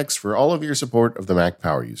Mac X for all of your support of the Mac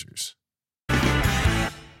Power users.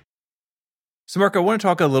 So, Mark, I want to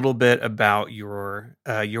talk a little bit about your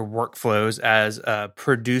workflows as a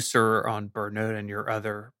producer on BirdNote and your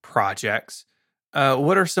other projects.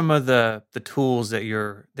 What are some of the tools that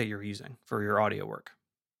you're using for your audio work?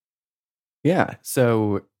 Yeah,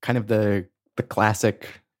 so kind of the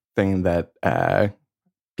classic thing that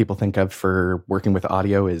people think of for working with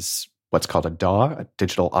audio is what's called a DAW, a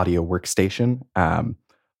digital audio workstation.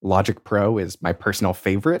 Logic Pro is my personal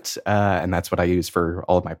favorite, and that's what I use for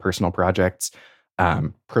all of my personal projects.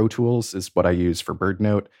 Pro Tools is what I use for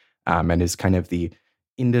BirdNote, and is kind of the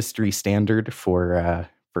industry standard for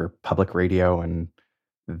public radio and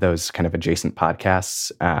those kind of adjacent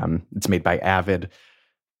podcasts. It's made by Avid.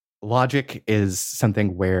 Logic is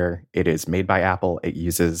something where it is made by Apple. It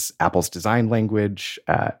uses Apple's design language.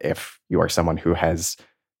 If you are someone who has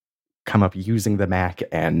come up using the Mac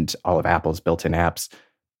and all of Apple's built-in apps,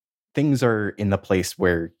 things are in the place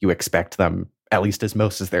where you expect them, at least as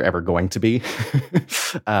most as they're ever going to be.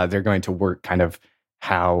 They're going to work kind of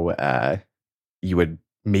how you would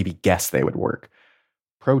maybe guess they would work.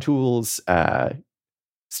 Pro Tools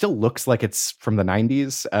still looks like it's from the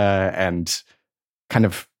 90s and kind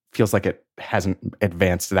of feels like it hasn't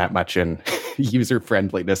advanced that much in user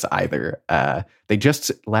friendliness either. They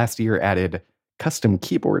just last year added custom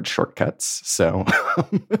keyboard shortcuts. So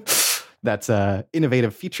that's an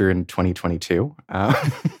innovative feature in 2022.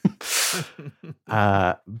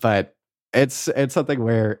 But it's something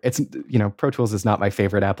where it's, Pro Tools is not my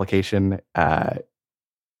favorite application.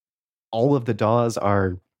 All of the DAWs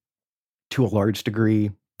are, to a large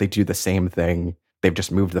degree, they do the same thing. They've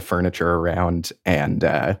just moved the furniture around, and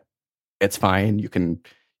it's fine.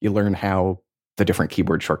 You learn how the different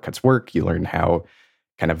keyboard shortcuts work. You learn how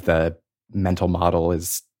kind of the mental model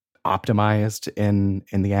is optimized in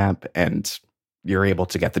the app, and you're able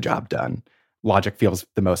to get the job done. Logic feels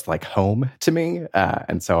the most like home to me,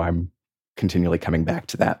 and so I'm continually coming back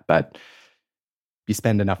to that. But you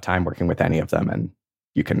spend enough time working with any of them, and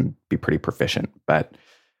you can be pretty proficient. But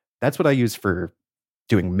that's what I use for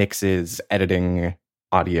doing mixes, editing,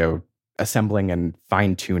 audio, assembling, and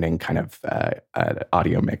fine-tuning kind of an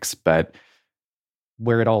audio mix. But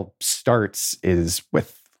where it all starts is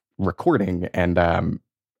with recording. And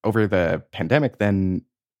over the pandemic, then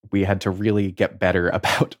we had to really get better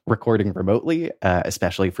about recording remotely,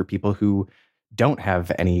 especially for people who don't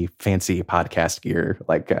have any fancy podcast gear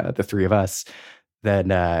like the three of us.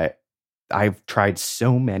 Then I've tried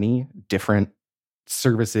so many different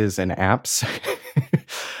services and apps.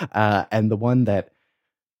 And the one that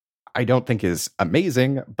I don't think is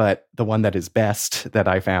amazing, but the one that is best that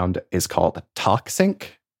I found is called TalkSync.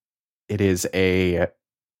 It is a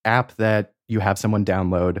app that you have someone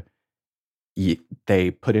download.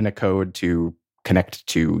 They put in a code to connect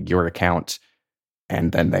to your account,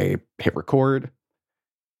 and then they hit record.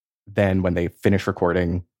 Then when they finish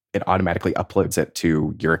recording, it automatically uploads it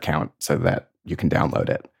to your account so that you can download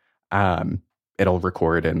it. It'll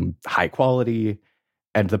record in high quality.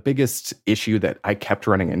 And the biggest issue that I kept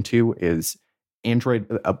running into is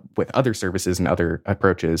Android, with other services and other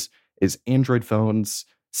approaches, is Android phones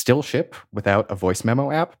still ship without a voice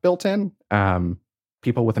memo app built in.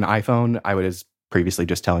 People with an iPhone, I was previously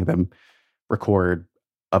just telling them, record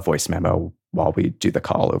a voice memo while we do the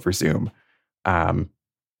call over Zoom. And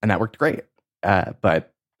that worked great.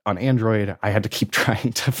 But on Android, I had to keep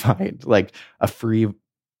trying to find like a free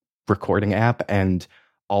recording app, and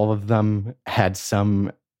all of them had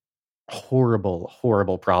some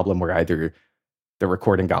horrible problem where either the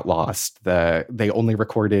recording got lost, they only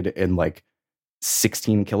recorded in like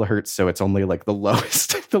 16 kilohertz, so it's only like the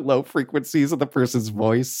lowest, the low frequencies of the person's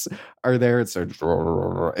voice are there. It's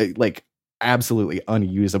like absolutely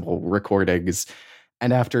unusable recordings.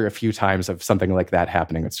 And after a few times of something like that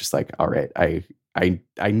happening, it's just like, all right,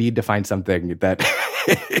 I need to find something that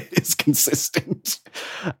is consistent.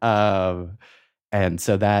 And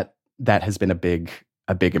so that has been a big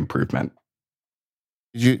improvement.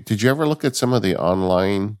 Did you ever look at some of the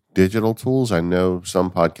online digital tools? I know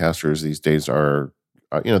some podcasters these days are,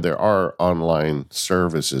 there are online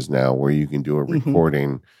services now where you can do a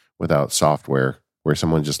recording without software, where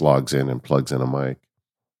someone just logs in and plugs in a mic.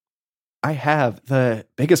 I have. The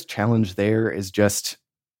biggest challenge there is just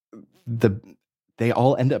they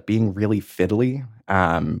all end up being really fiddly,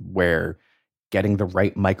 where getting the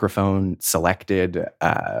right microphone selected,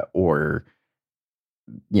 or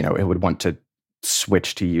it would want to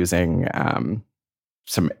switch to using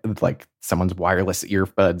some like someone's wireless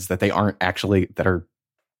earbuds that they aren't actually, that are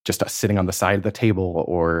just sitting on the side of the table,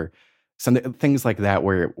 or some things like that,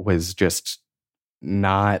 where it was just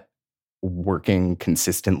not working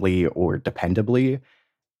consistently or dependably.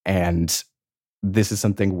 And this is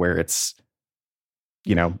something where it's,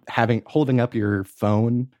 holding up your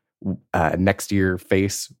phone next to your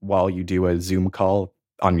face while you do a Zoom call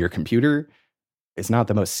on your computer is not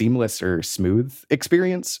the most seamless or smooth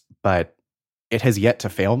experience, but it has yet to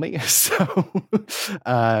fail me. So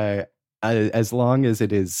as long as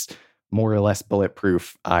it is more or less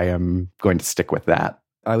bulletproof, I am going to stick with that.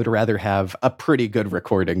 I would rather have a pretty good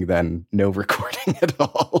recording than no recording at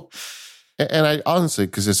all. And I honestly,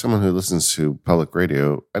 because as someone who listens to public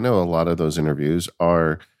radio, I know a lot of those interviews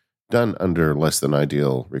are done under less than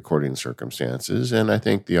ideal recording circumstances. And I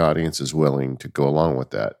think the audience is willing to go along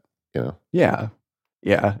with that, Yeah.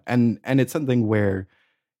 Yeah. And it's something where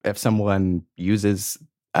if someone uses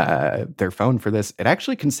their phone for this, it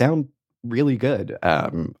actually can sound really good.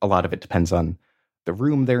 A lot of it depends on the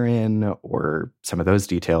room they're in or some of those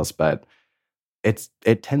details, but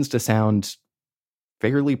it tends to sound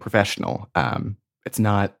fairly professional. It's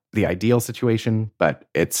not the ideal situation, but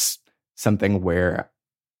it's something where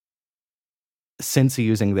since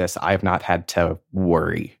using this, I've not had to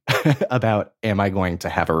worry about, am I going to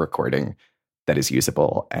have a recording that is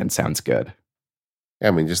usable and sounds good? Yeah,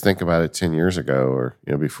 I mean, just think about it 10 years ago or,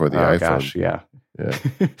 before the iPhone. Gosh, yeah.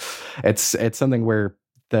 It's something where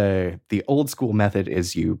the old school method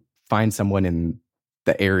is you find someone in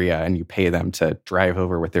the area and you pay them to drive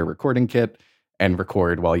over with their recording kit and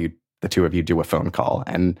record while the two of you do a phone call.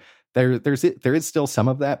 And there is still some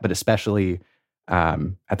of that, but especially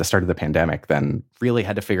at the start of the pandemic, then really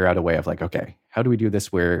had to figure out a way of like, okay, how do we do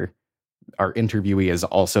this where our interviewee is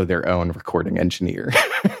also their own recording engineer?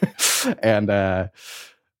 And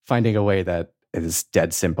finding a way that is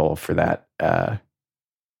dead simple for that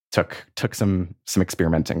took some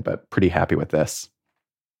experimenting, but pretty happy with this.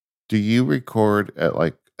 Do you record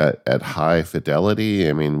at high fidelity?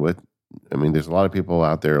 I mean, there's a lot of people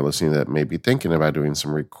out there listening that may be thinking about doing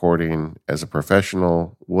some recording as a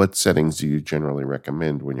professional. What settings do you generally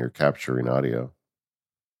recommend when you're capturing audio?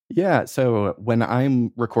 Yeah, so when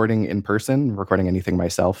I'm recording in person, recording anything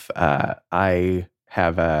myself, I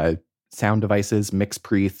have Sound Devices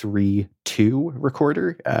MixPre 3.2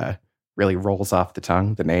 recorder. Really rolls off the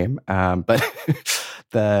tongue, the name. But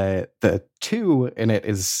the 2 in it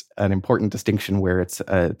is an important distinction where it's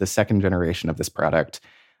the second generation of this product.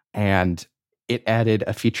 And it added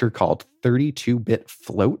a feature called 32-bit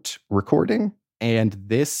float recording. And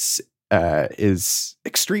this is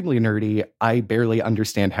extremely nerdy. I barely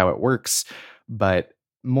understand how it works, but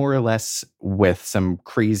more or less with some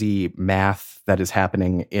crazy math that is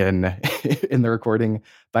happening in the recording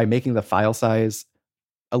by making the file size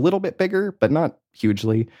a little bit bigger, but not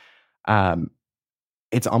hugely.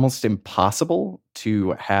 It's almost impossible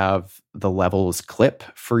to have the levels clip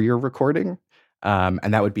for your recording.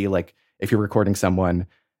 And that would be like if you're recording someone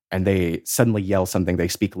and they suddenly yell something, they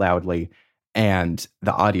speak loudly, and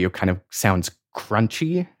the audio kind of sounds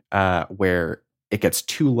crunchy, where it gets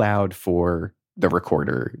too loud for the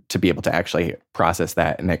recorder to be able to actually process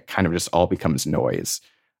that, and it kind of just all becomes noise.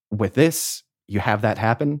 With this, you have that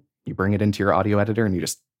happen. You bring it into your audio editor and you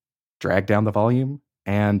just drag down the volume,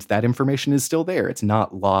 and that information is still there. It's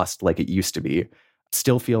not lost like it used to be. It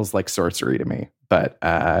still feels like sorcery to me, but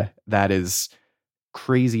that is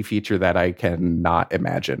crazy feature that I cannot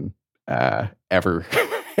imagine ever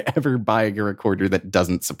ever buying a recorder that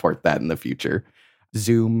doesn't support that in the future.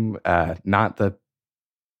 Zoom, not the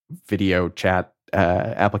video chat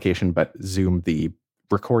application, but Zoom, the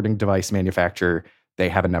recording device manufacturer, they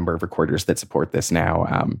have a number of recorders that support this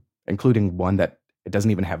now, including one that it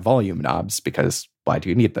doesn't even have volume knobs, because why do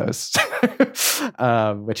you need those?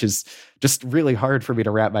 Which is just really hard for me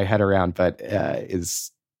to wrap my head around, but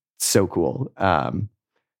is so cool.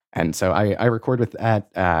 And so I record with that.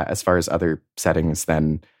 As far as other settings,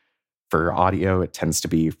 then For audio, it tends to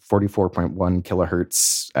be 44.1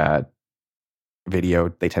 kilohertz. Video,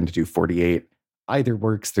 they tend to do 48. Either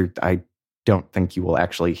works. I don't think you will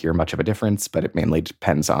actually hear much of a difference, but it mainly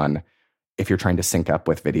depends on if you're trying to sync up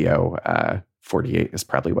with video. 48 is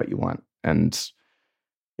probably what you want. And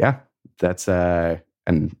yeah, that's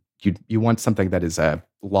and you want something that is a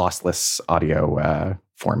lossless audio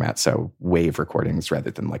format, so wave recordings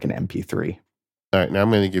rather than like an MP3. All right, now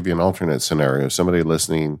I'm going to give you an alternate scenario. Somebody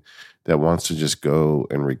listening that wants to just go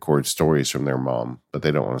and record stories from their mom, but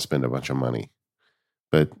they don't want to spend a bunch of money.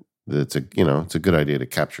 But it's a good idea to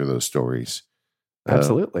capture those stories.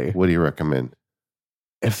 Absolutely. What do you recommend?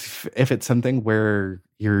 If it's something where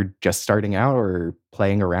you're just starting out or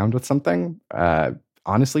playing around with something,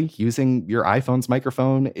 honestly, using your iPhone's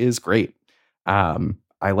microphone is great.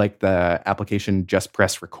 I like the application Just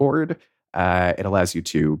Press Record. It allows you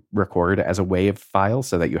to record as a WAV file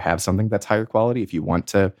so that you have something that's higher quality if you want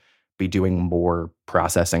to be doing more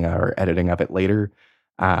processing or editing of it later.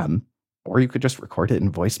 Or you could just record it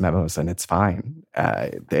in voice memos and it's fine.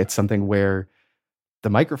 It's something where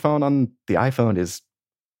the microphone on the iPhone is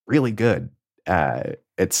really good.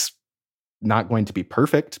 It's not going to be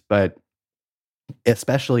perfect, but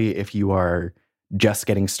especially if you are just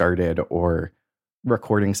getting started or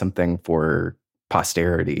recording something for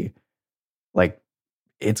posterity, like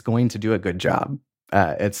it's going to do a good job.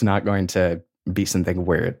 It's not going to be something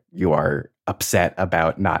where you are upset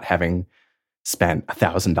about not having spent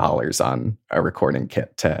 $1,000 on a recording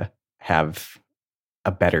kit to have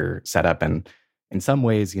a better setup. And in some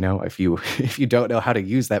ways, if you don't know how to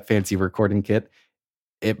use that fancy recording kit,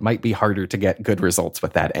 it might be harder to get good results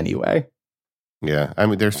with that anyway. Yeah, I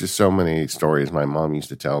mean, there's just so many stories my mom used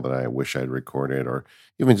to tell that I wish I'd recorded, or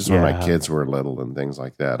even just when my kids were little and things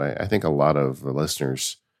like that. I think a lot of the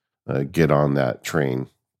listeners get on that train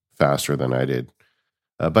faster than I did.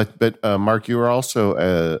 But Mark, you are also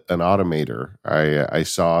an automator. I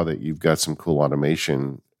saw that you've got some cool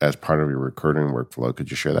automation as part of your recording workflow. Could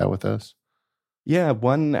you share that with us? Yeah,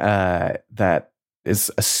 one that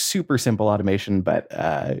is a super simple automation, but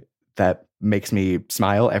that makes me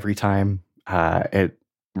smile every time it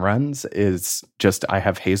runs is just I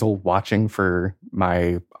have Hazel watching for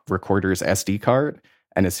my recorder's SD card,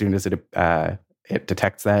 and as soon as it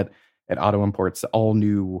detects that, it auto imports all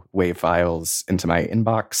new WAV files into my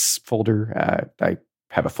inbox folder. I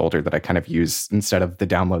have a folder that I kind of use instead of the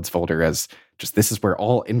downloads folder as just this is where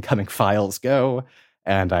all incoming files go,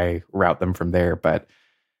 and I route them from there. But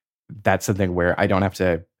that's something where I don't have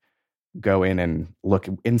to go in and look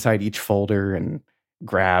inside each folder and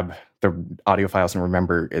grab the audio files and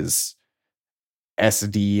remember is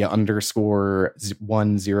SD underscore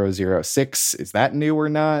 1006. Is that new or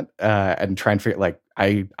not? And try and figure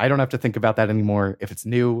I don't have to think about that anymore. If it's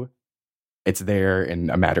new, it's there in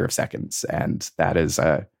a matter of seconds. And that is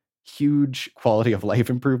a huge quality of life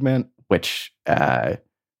improvement, which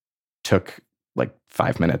took like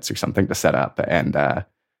 5 minutes or something to set up. And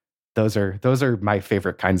those are my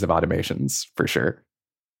favorite kinds of automations for sure.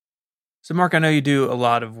 So, Mark, I know you do a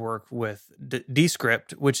lot of work with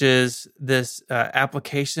Descript, which is this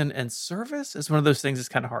application and service. It's one of those things that's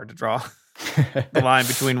kind of hard to draw the line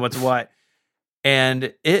between what's what.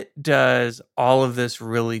 And it does all of this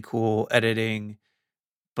really cool editing,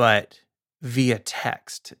 but via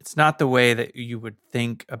text. It's not the way that you would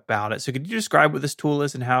think about it. So could you describe what this tool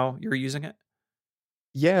is and how you're using it?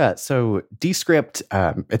 Yeah, so Descript,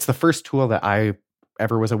 it's the first tool that I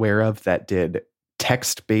ever was aware of that did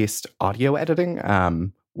text-based audio editing,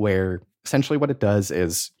 where essentially what it does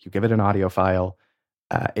is you give it an audio file,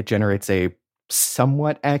 it generates a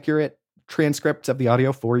somewhat accurate transcript of the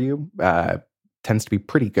audio for you, tends to be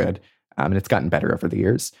pretty good, and it's gotten better over the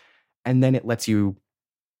years. And then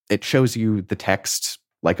it shows you the text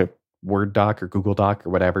like a Word doc or Google Doc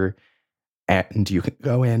or whatever, and you can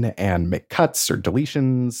go in and make cuts or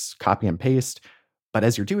deletions, copy and paste. But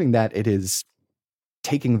as you're doing that, it is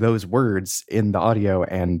taking those words in the audio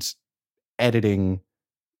and editing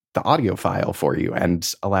the audio file for you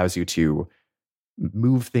and allows you to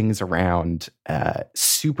move things around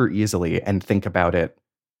super easily and think about it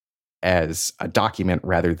as a document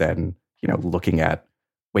rather than, looking at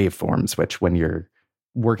waveforms, which when you're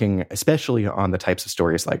working, especially on the types of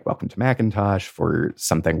stories like Welcome to Macintosh, for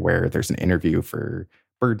something where there's an interview for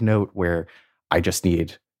BirdNote where I just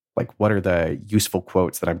need what are the useful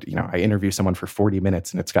quotes that I interview someone for 40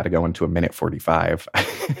 minutes and it's got to go into a minute 45.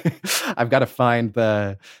 I've got to find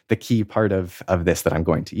the key part of this that I'm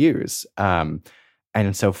going to use. And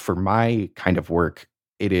so for my kind of work,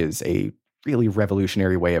 it is a really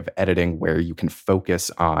revolutionary way of editing where you can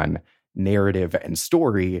focus on narrative and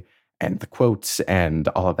story and the quotes and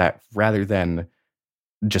all of that, rather than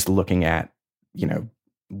just looking at,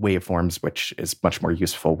 waveforms, which is much more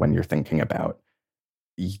useful when you're thinking about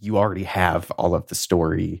you already have all of the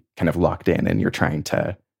story kind of locked in and you're trying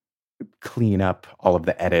to clean up all of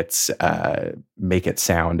the edits, make it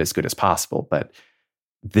sound as good as possible. But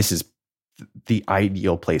this is the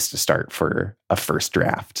ideal place to start for a first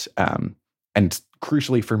draft. And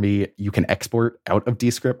crucially for me, you can export out of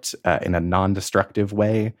Descript in a non-destructive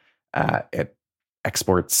way. It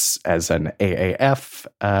exports as an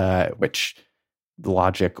AAF, which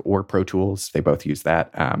Logic or Pro Tools, they both use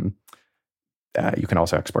that. You can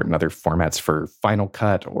also export in other formats for Final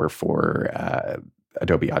Cut or for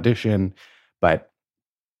Adobe Audition, but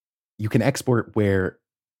you can export where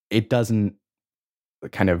it doesn't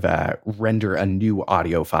kind of render a new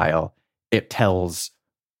audio file. It tells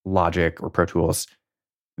Logic or Pro Tools,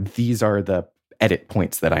 these are the edit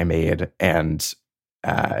points that I made, and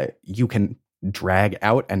you can drag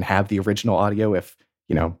out and have the original audio if,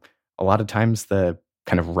 a lot of times the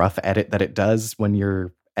kind of rough edit that it does when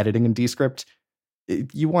you're editing in Descript,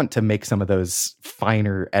 you want to make some of those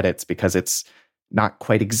finer edits because it's not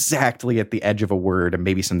quite exactly at the edge of a word and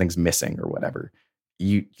maybe something's missing or whatever.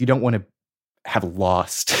 You don't want to have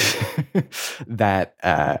lost that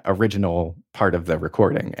original part of the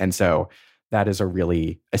recording. And so that is a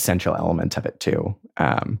really essential element of it too.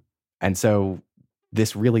 And so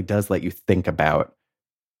this really does let you think about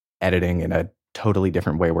editing in a totally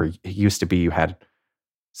different way, where it used to be you had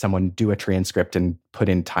someone do a transcript and put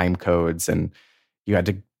in time codes, and you had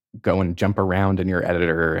to go and jump around in your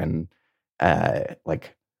editor and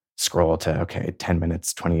scroll to, 10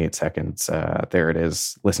 minutes, 28 seconds. There it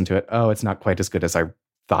is. Listen to it. Oh, it's not quite as good as I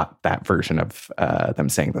thought that version of them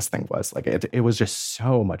saying this thing was. Like it was just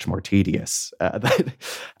so much more tedious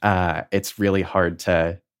that it's really hard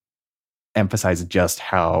to emphasize just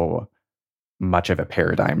how much of a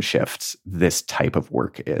paradigm shift this type of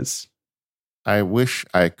work is. I wish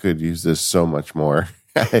I could use this so much more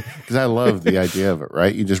because I love the idea of it,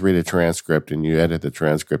 right? You just read a transcript and you edit the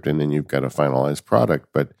transcript and then you've got a finalized product.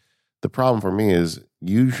 But the problem for me is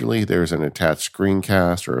usually there's an attached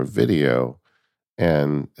screencast or a video,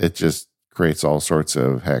 and it just creates all sorts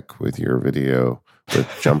of heck with your video with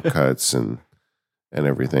jump cuts and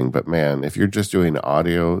everything. But man, if you're just doing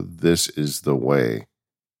audio, this is the way.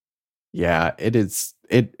 Yeah, it is.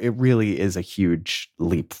 It really is a huge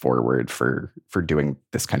leap forward for doing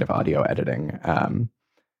this kind of audio editing,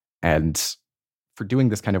 and for doing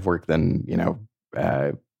this kind of work. Then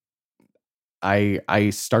I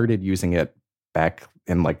started using it back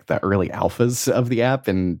in the early alphas of the app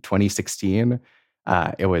in 2016.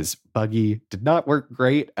 It was buggy, did not work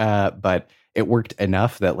great, but it worked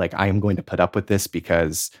enough that I am going to put up with this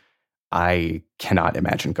because I cannot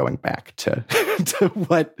imagine going back to to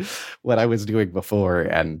what I was doing before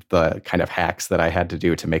and the kind of hacks that I had to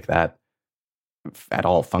do to make that at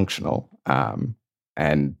all functional.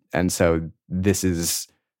 And so this is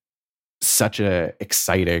such a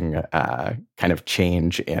exciting kind of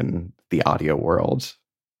change in the audio world.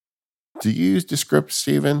 Do you use Descript,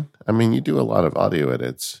 Stephen? I mean, you do a lot of audio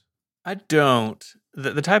edits. I don't.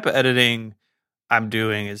 The type of editing I'm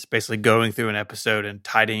doing is basically going through an episode and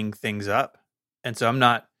tidying things up. And so I'm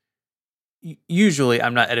not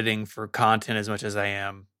editing for content as much as I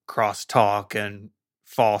am crosstalk and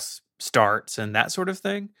false starts and that sort of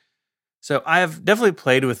thing. So I have definitely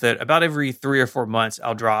played with it. About every 3 or 4 months,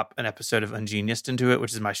 I'll drop an episode of Ungeniused into it,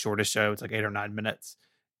 which is my shortest show. It's 8 or 9 minutes.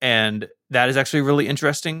 And that is actually really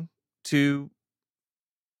interesting to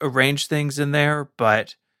arrange things in there,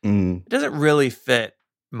 but it doesn't really fit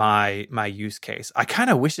my use case. I kind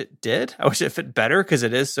of wish it did. I wish it fit better because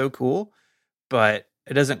it is so cool, but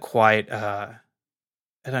it doesn't quite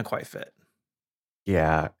fit.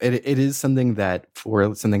 Yeah, it is something that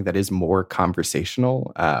for something that is more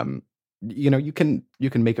conversational, you can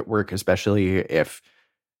make it work, especially if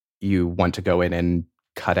you want to go in and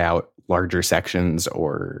cut out larger sections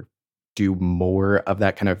or do more of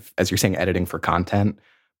that kind of, as you're saying, editing for content.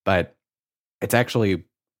 But it's actually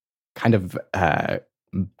kind of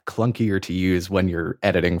clunkier to use when you're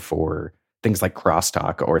editing for things like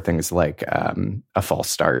crosstalk or things like a false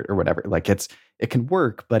start or whatever. It can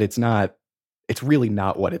work, but it's really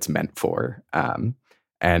not what it's meant for.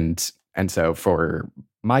 And so for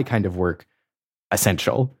my kind of work,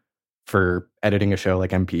 essential. For editing a show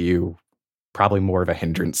like MPU, probably more of a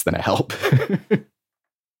hindrance than a help.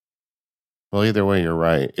 Well, either way, you're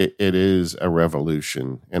right. It is a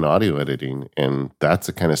revolution in audio editing, and that's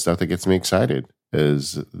the kind of stuff that gets me excited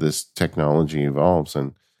as this technology evolves.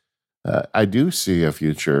 And I do see a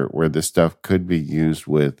future where this stuff could be used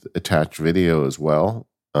with attached video as well.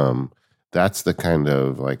 That's the kind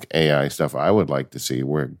of like AI stuff I would like to see,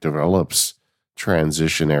 where it develops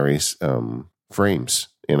transitionary frames,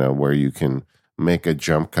 where you can make a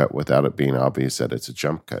jump cut without it being obvious that it's a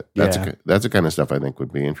jump cut. That's the kind of stuff I think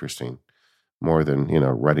would be interesting, more than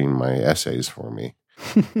writing my essays for me.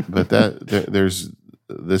 But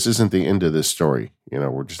this isn't the end of this story.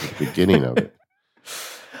 We're just at the beginning of it.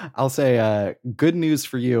 I'll say good news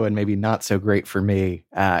for you and maybe not so great for me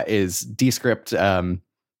is Descript.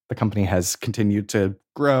 The company has continued to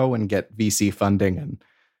grow and get VC funding, and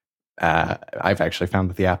I've actually found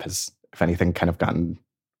that the app has, if anything, kind of gotten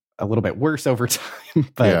a little bit worse over time.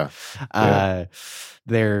 But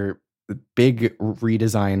their big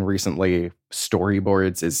redesign recently,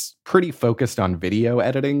 Storyboards, is pretty focused on video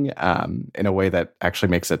editing in a way that actually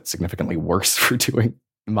makes it significantly worse for doing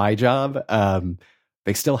my job.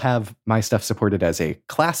 They still have my stuff supported as a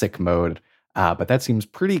classic mode, but that seems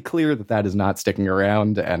pretty clear that is not sticking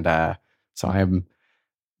around. And so I'm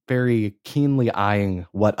very keenly eyeing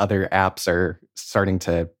what other apps are starting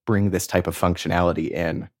to bring this type of functionality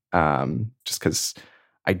in, just because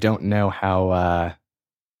I don't know how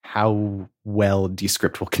well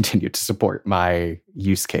Descript will continue to support my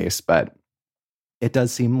use case. But it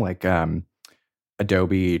does seem like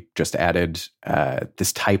Adobe just added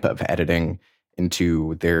this type of editing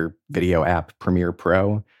into their video app, Premiere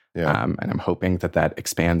Pro. Yeah. And I'm hoping that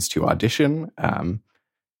expands to Audition.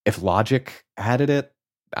 If Logic added it,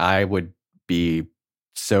 I would be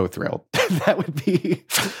so thrilled. that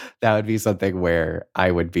would be something where I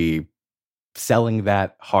would be selling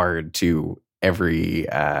that hard to every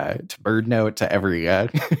to BirdNote, to every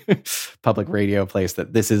public radio place,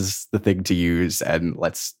 that this is the thing to use, and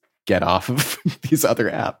let's get off of these other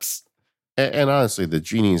apps. And honestly, the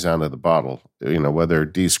genie's out of the bottle. Whether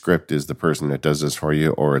Descript is the person that does this for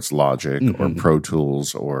you, or it's Logic or Pro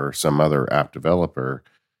Tools or some other app developer,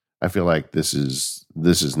 I feel like this is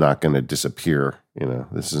not going to disappear.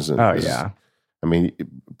 This isn't. I mean,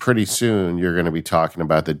 pretty soon you're going to be talking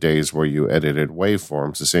about the days where you edited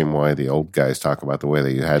waveforms the same way the old guys talk about the way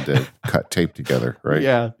that you had to cut tape together, right?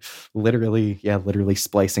 Yeah, literally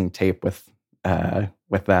splicing tape with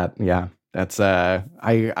that. Yeah. That's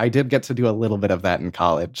I did get to do a little bit of that in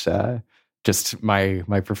college. Just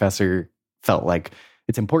my professor felt like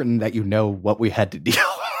it's important that what we had to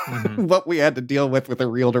deal with a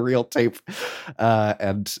reel-to-reel tape,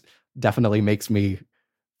 and definitely makes me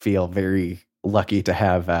feel very lucky to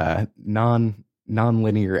have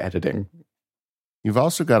non-linear editing. You've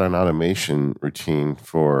also got an automation routine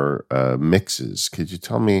for mixes. Could you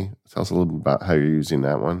tell us a little bit about how you're using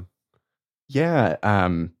that one? Yeah.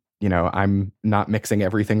 I'm not mixing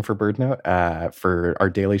everything for BirdNote. For our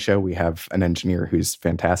daily show, we have an engineer who's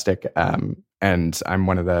fantastic. And I'm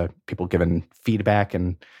one of the people giving feedback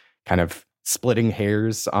and kind of splitting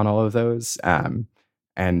hairs on all of those.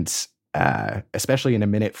 And especially in a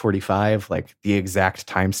minute 45, like the exact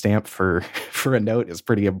timestamp for a note is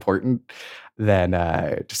pretty important. Then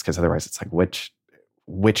just because otherwise it's like,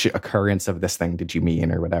 which occurrence of this thing did you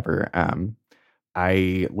mean, or whatever.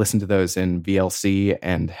 I listen to those in VLC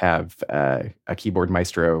and have a Keyboard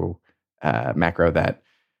Maestro macro that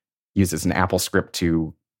uses an Apple script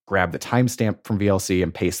to grab the timestamp from VLC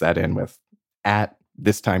and paste that in with at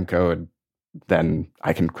this time code. Then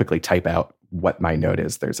I can quickly type out what my note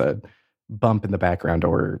is. There's a bump in the background,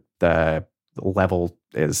 or the level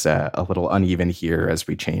is a little uneven here as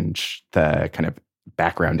we change the kind of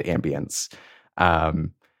background ambience.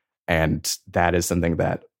 And that is something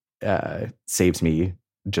that saves me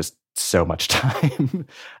just so much time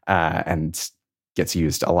and gets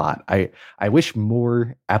used a lot. I wish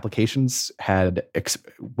more applications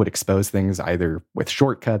would expose things either with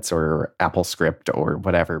shortcuts or Apple script or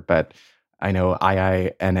whatever, but I know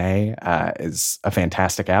IINA is a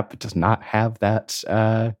fantastic app that does not have that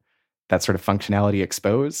sort of functionality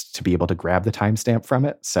exposed to be able to grab the timestamp from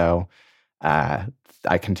it. So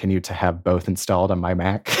I continue to have both installed on my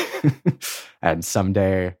Mac, and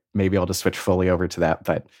someday maybe I'll just switch fully over to that.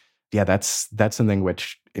 But yeah, that's something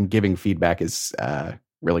which, in giving feedback, is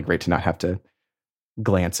really great to not have to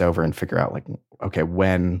glance over and figure out, like, okay,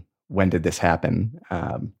 when did this happen?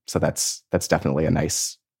 So that's definitely a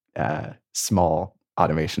nice small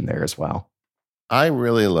automation there as well. I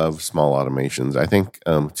really love small automations. I think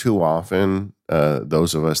too often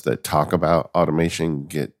those of us that talk about automation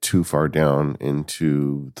get too far down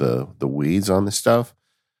into the weeds on this stuff,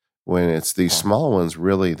 when it's these small ones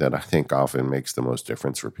really that I think often makes the most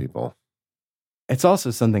difference for people. It's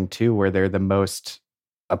also something too where they're the most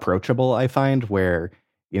approachable, I find, where,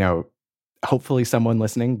 hopefully someone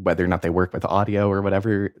listening, whether or not they work with audio or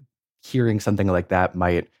whatever, hearing something like that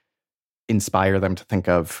might inspire them to think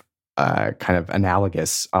of kind of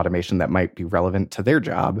analogous automation that might be relevant to their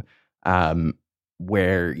job,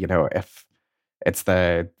 where, if it's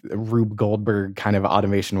the Rube Goldberg kind of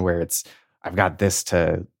automation where I've got this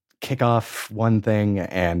to kick off one thing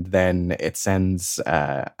and then it sends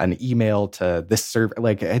an email to this server.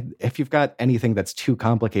 Like, if you've got anything that's too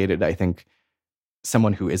complicated, I think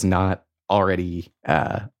someone who is not already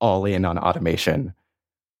all in on automation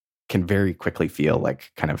can very quickly feel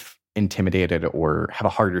like kind of intimidated or have a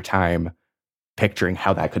harder time picturing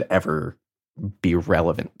how that could ever be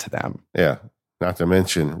relevant to them. Yeah. Not to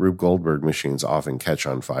mention, Rube Goldberg machines often catch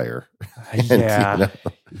on fire. Yeah.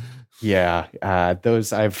 Yeah.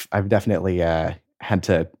 Those I've definitely had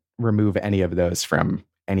to remove any of those from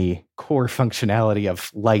any core functionality of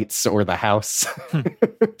lights or the house.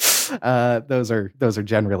 Those are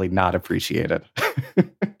generally not appreciated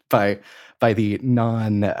by the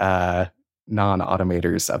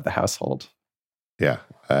non-automators of the household. Yeah.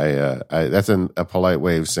 I that's a polite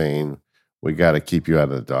way of saying we got to keep you out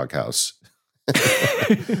of the doghouse.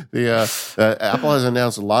 Apple has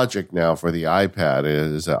announced Logic now for the iPad.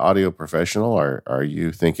 Is an audio professional? Are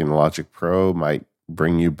you thinking Logic Pro might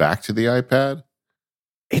bring you back to the iPad?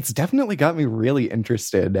 It's definitely got me really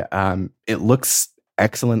interested. It looks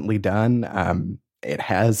excellently done. It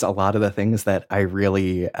has a lot of the things that I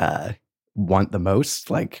really want the most,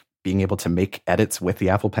 like being able to make edits with the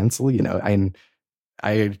Apple Pencil.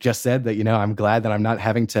 I just said that, I'm glad that I'm not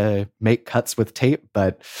having to make cuts with tape,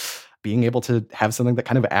 but being able to have something that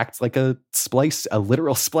kind of acts like a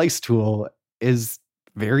literal splice tool is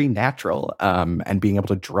very natural. And being able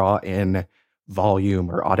to draw in volume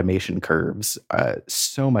or automation curves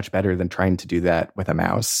so much better than trying to do that with a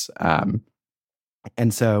mouse.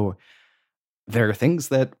 And so there are things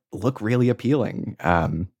that look really appealing.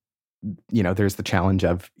 There's the challenge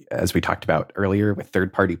of, as we talked about earlier with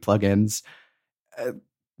third-party plugins,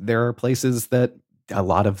 there are places that a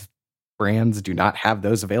lot of brands do not have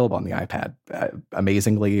those available on the iPad.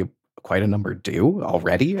 Amazingly, quite a number do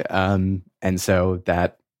already. And so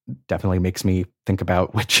that definitely makes me think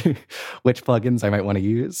about which plugins I might want to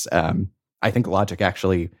use. I think Logic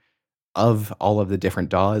actually, of all of the different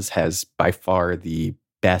DAWs, has by far the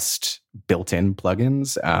best built-in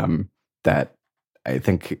plugins that I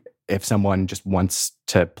think if someone just wants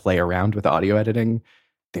to play around with audio editing,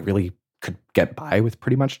 they really could get by with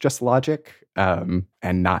pretty much just Logic and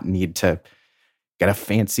not need to get a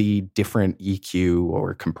fancy different EQ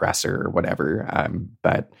or compressor or whatever.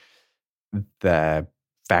 But the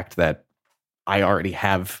fact that I already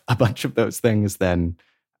have a bunch of those things, then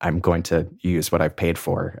I'm going to use what I've paid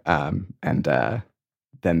for. And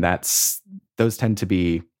then those tend to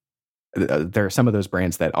be, there are some of those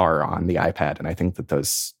brands that are on the iPad, and I think that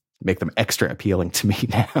those make them extra appealing to me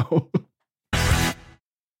now.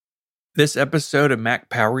 This episode of Mac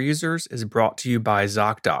Power Users is brought to you by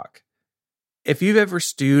ZocDoc. If you've ever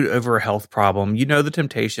stewed over a health problem, you know the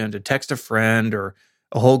temptation to text a friend or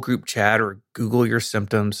a whole group chat or Google your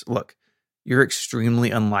symptoms. Look, you're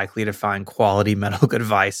extremely unlikely to find quality medical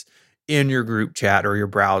advice in your group chat or your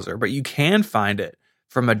browser, but you can find it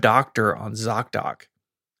from a doctor on ZocDoc.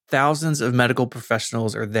 Thousands of medical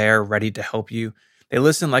professionals are there ready to help you. They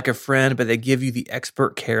listen like a friend, but they give you the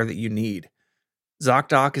expert care that you need.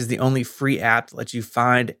 ZocDoc is the only free app that lets you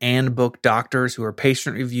find and book doctors who are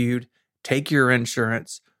patient-reviewed, take your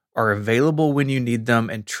insurance, are available when you need them,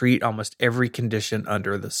 and treat almost every condition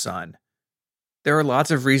under the sun. There are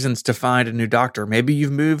lots of reasons to find a new doctor. Maybe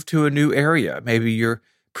you've moved to a new area. Maybe your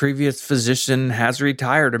previous physician has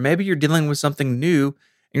retired, or maybe you're dealing with something new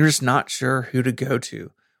and you're just not sure who to go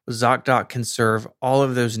to. Well, ZocDoc can serve all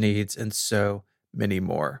of those needs and so many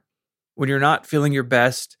more. When you're not feeling your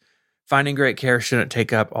best, finding great care shouldn't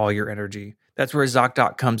take up all your energy. That's where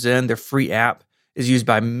ZocDoc comes in. Their free app is used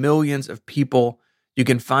by millions of people. You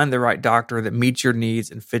can find the right doctor that meets your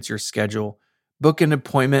needs and fits your schedule. Book an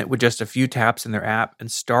appointment with just a few taps in their app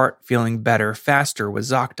and start feeling better faster with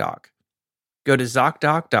ZocDoc. Go to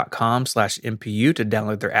ZocDoc.com/MPU to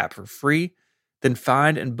download their app for free. Then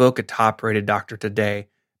find and book a top-rated doctor today.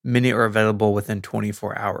 Many are available within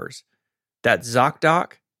 24 hours. That's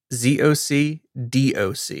ZocDoc,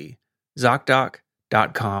 ZocDoc.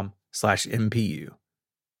 ZocDoc.com/MPU.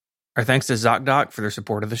 Our thanks to ZocDoc for their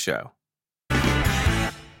support of the show.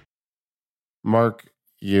 Mark,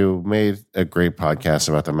 you made a great podcast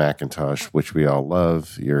about the Macintosh, which we all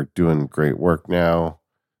love. You're doing great work now,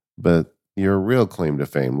 but your real claim to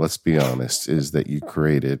fame, let's be honest, is that you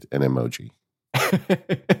created an emoji.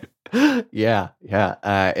 Yeah.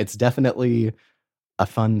 It's definitely a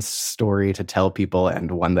fun story to tell people,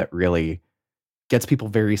 and one that really gets people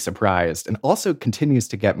very surprised, and also continues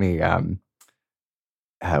to get me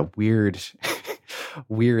weird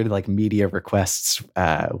weird like media requests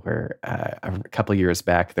where a couple years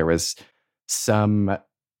back there was some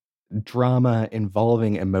drama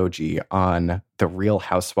involving emoji on The Real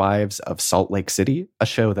Housewives of Salt Lake City, a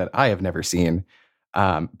show that I have never seen,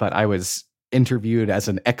 but I was interviewed as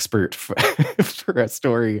an expert for, for a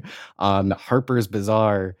story on Harper's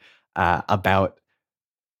Bazaar about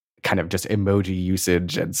kind of just emoji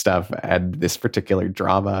usage and stuff, and this particular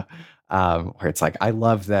drama where it's like, I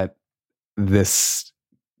love that this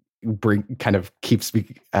kind of keeps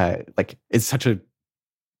me like, it's such a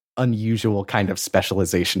unusual kind of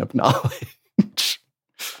specialization of knowledge.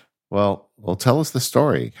 Well, tell us the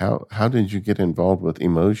story. How did you get involved with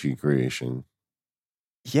emoji creation?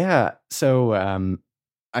 Yeah, so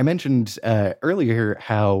I mentioned earlier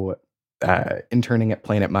how interning at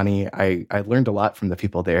Planet Money, I learned a lot from the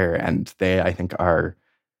people there, and they, I think, are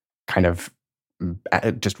kind of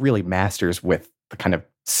just really masters with the kind of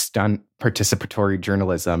stunt participatory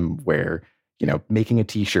journalism where, making a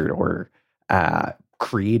t-shirt or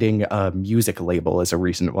creating a music label is a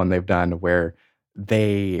recent one they've done, where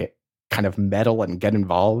they kind of meddle and get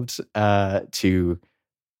involved to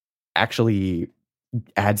actually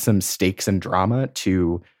add some stakes and drama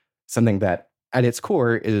to something that at its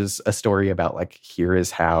core is a story about, like, here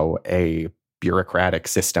is how a bureaucratic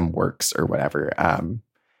system works or whatever.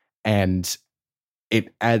 And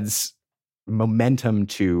it adds momentum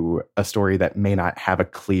to a story that may not have a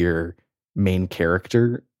clear main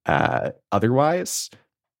character otherwise.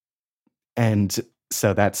 And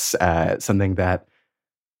so that's something that,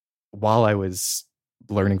 while I was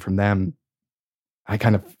learning from them, I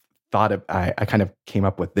kind of I kind of came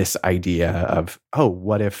up with this idea of, oh,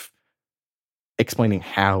 what if explaining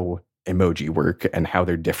how emoji work and how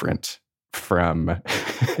they're different from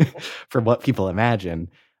from what people imagine,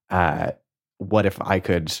 what if I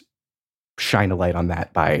could shine a light on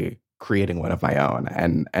that by creating one of my own?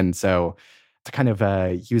 And so, to kind of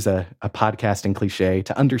use a podcasting cliche,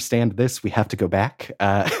 to understand this, we have to go back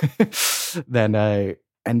then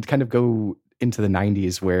and kind of go into the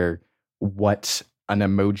 90s, where what an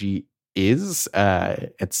emoji is,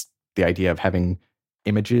 it's the idea of having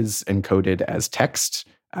images encoded as text,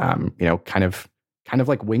 kind of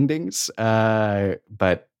like wingdings,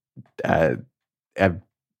 but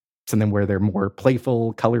something where they're more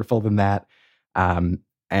playful, colorful than that.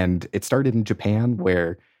 And it started in Japan,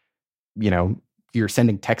 where, you're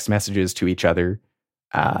sending text messages to each other.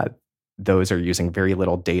 Those are using very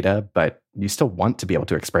little data, but you still want to be able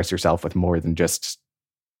to express yourself with more than just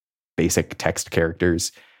basic text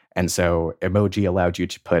characters. And so emoji allowed you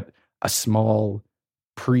to put a small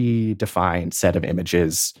predefined set of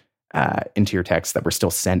images into your text that were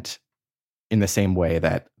still sent in the same way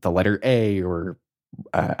that the letter A or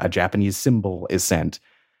a Japanese symbol is sent.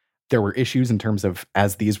 There were issues in terms of,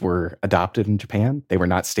 as these were adopted in Japan, they were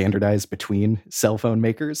not standardized between cell phone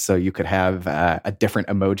makers. So you could have a different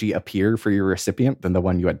emoji appear for your recipient than the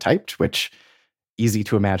one you had typed, which, easy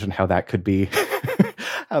to imagine how that could be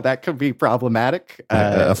problematic.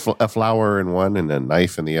 A flower in one and a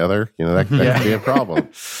knife in the other, that could be a problem.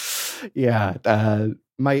 Yeah.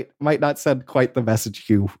 Might not send quite the message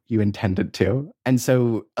you intended to. And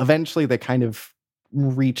so eventually they kind of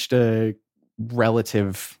reached a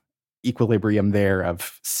relative equilibrium there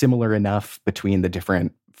of similar enough between the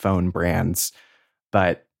different phone brands,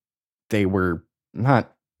 but they were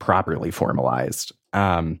not properly formalized.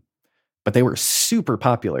 But they were super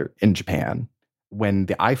popular in Japan when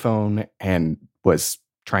the iPhone was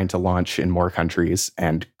trying to launch in more countries,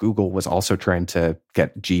 and Google was also trying to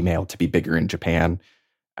get Gmail to be bigger in Japan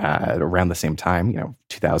around the same time,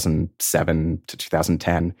 2007 to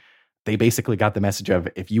 2010. They basically got the message of,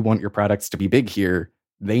 if you want your products to be big here,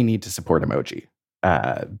 they need to support emoji.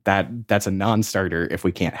 That's a non-starter if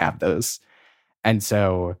we can't have those. And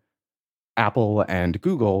so Apple and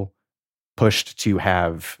Google pushed to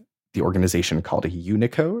have the organization called a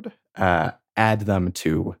Unicode add them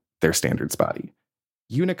to their standards body.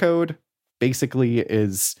 Unicode basically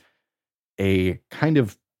is a kind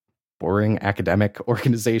of boring academic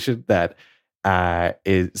organization that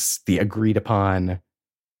is the agreed upon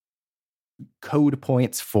code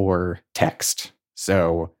points for text.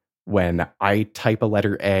 So when I type a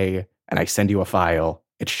letter A and I send you a file,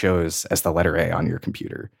 it shows as the letter A on your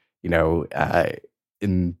computer.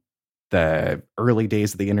 In the early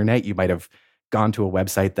days of the internet, you might have gone to a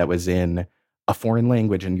website that was in a foreign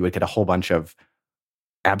language and you would get a whole bunch of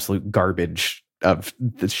absolute garbage of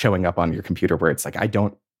showing up on your computer where it's like,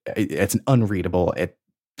 it's unreadable. It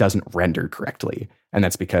doesn't render correctly. And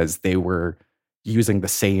that's because they were using the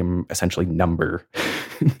same essentially number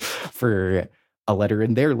for a letter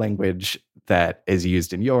in their language that is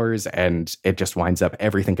used in yours, and it just winds up,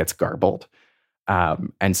 everything gets garbled.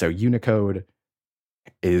 And so Unicode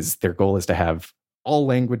their goal is to have all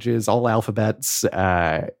languages, all alphabets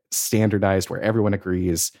standardized, where everyone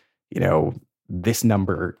agrees, this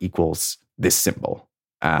number equals this symbol.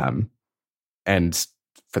 And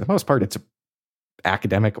for the most part, it's an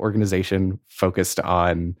academic organization focused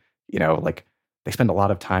on, like, they spend a lot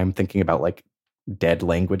of time thinking about like dead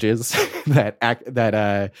languages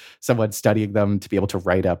that someone studying them to be able to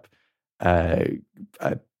write up a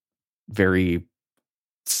very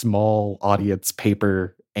small audience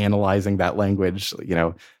paper analyzing that language.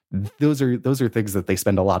 Those are things that they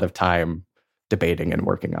spend a lot of time debating and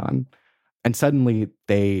working on. And suddenly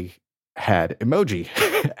they had emoji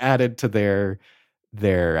added to their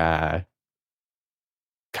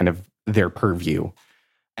kind of their purview.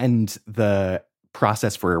 And the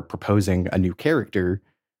process for proposing a new character,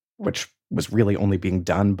 which was really only being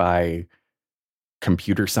done by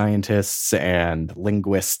computer scientists and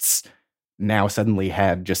linguists, now suddenly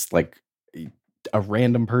had just like a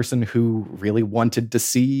random person who really wanted to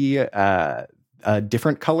see a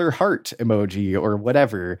different color heart emoji or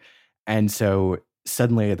whatever. And so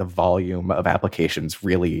suddenly the volume of applications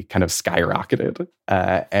really kind of skyrocketed.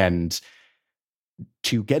 And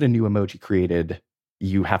to get a new emoji created,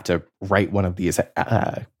 you have to write one of these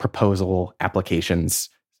proposal applications,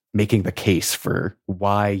 making the case for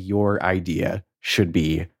why your idea should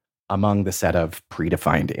be among the set of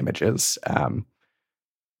predefined images.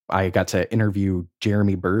 I got to interview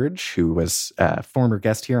Jeremy Burge, who was a former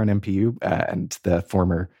guest here on MPU, and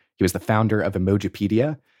he was the founder of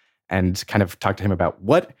Emojipedia, and kind of talked to him about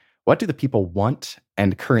what do the people want,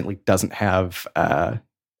 and currently doesn't have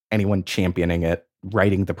anyone championing it,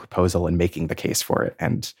 writing the proposal and making the case for it.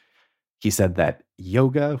 And he said that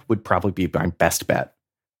yoga would probably be my best bet.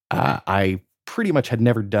 I pretty much had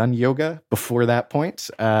never done yoga before that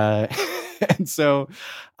point. And so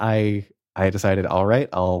I decided, all right,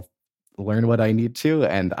 I'll learn what I need to,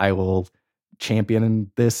 and I will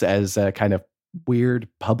champion this as a kind of weird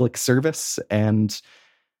public service. And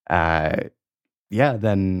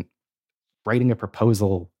then writing a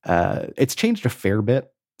proposal, it's changed a fair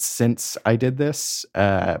bit since I did this,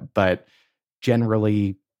 but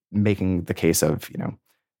generally making the case of,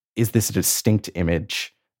 is this a distinct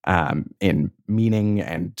image in meaning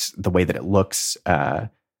and the way that it looks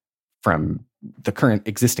from the current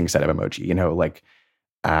existing set of emoji, like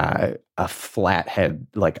a flathead,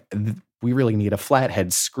 like we really need a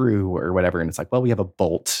flathead screw or whatever. And it's like, well, we have a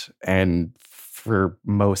bolt, and for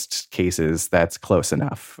most cases that's close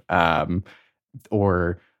enough.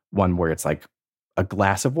 Or one where it's like a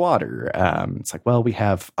glass of water. It's like, well, we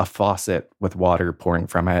have a faucet with water pouring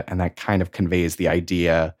from it, and that kind of conveys the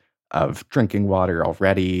idea of drinking water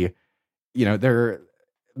already. They're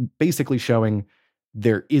basically showing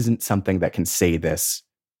there isn't something that can say this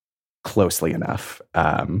closely enough,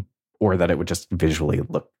 or that it would just visually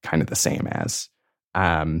look kind of the same as.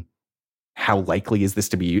 How likely is this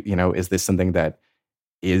to be? Is this something that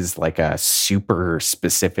is like a super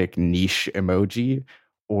specific niche emoji,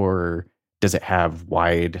 or does it have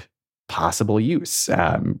wide possible use?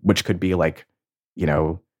 Which could be like,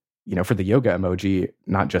 for the yoga emoji,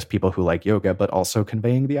 not just people who like yoga, but also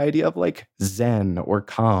conveying the idea of like Zen or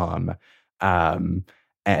calm.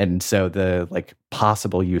 And so the like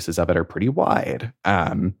possible uses of it are pretty wide.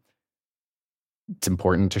 It's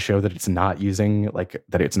important to show that it's not using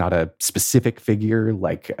that it's not a specific figure,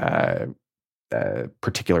 like a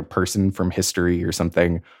particular person from history or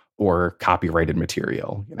something, or copyrighted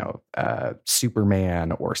material,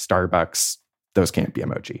 Superman or Starbucks, those can't be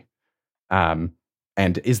emoji.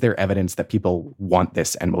 And is there evidence that people want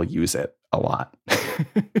this and will use it a lot?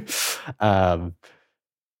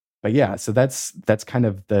 But yeah, so that's kind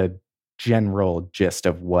of the general gist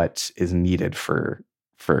of what is needed for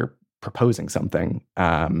proposing something.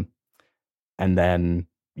 And then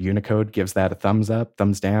Unicode gives that a thumbs up,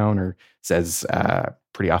 thumbs down, or says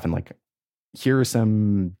pretty often like, here are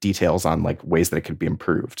some details on like ways that it could be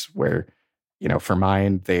improved. Where, for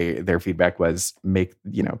mine, their feedback was make,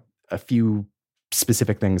 a few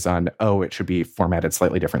specific things on, it should be formatted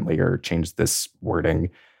slightly differently or change this wording.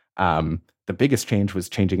 The biggest change was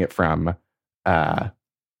changing it from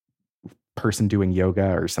person doing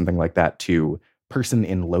yoga or something like that to person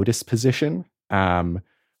in lotus position,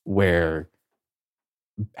 where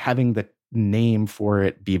having the name for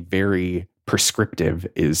it be very prescriptive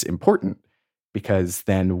is important, because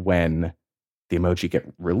then when the emoji get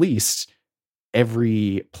released,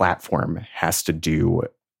 every platform has to do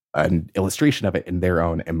an illustration of it in their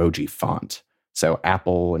own emoji font. So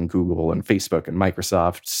Apple and Google and Facebook and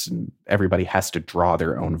Microsoft, and everybody has to draw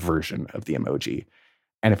their own version of the emoji.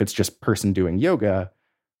 And if it's just person doing yoga,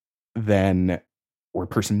 then, or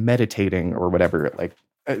person meditating or whatever, like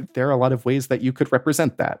there are a lot of ways that you could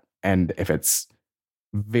represent that. And if it's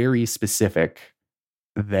very specific,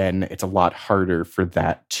 then it's a lot harder for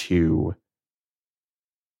that to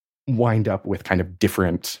wind up with kind of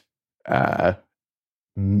different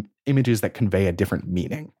images that convey a different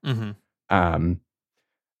meaning. And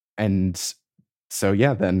so,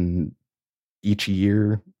 yeah, then each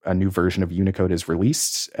year a new version of Unicode is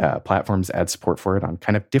released. Platforms add support for it on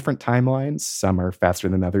kind of different timelines. Some are faster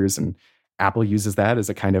than others, and Apple uses that as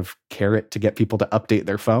a kind of carrot to get people to update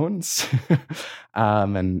their phones.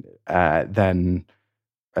 And then,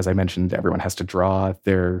 as I mentioned, everyone has to draw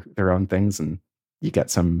their own things, and you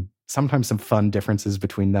get sometimes some fun differences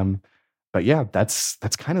between them. But yeah, that's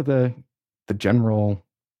kind of the general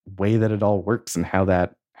way that it all works and how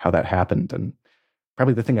that happened. And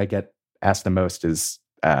probably the thing I get asked the most is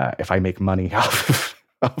if I make money off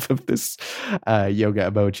of this yoga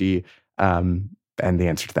emoji. And the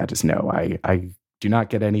answer to that is no. I do not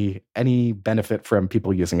get any benefit from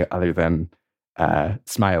people using it other than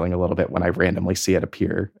smiling a little bit when I randomly see it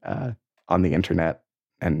appear on the internet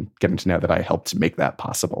and getting to know that I helped make that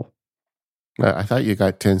possible. I thought you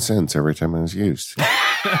got 10 cents every time it was used.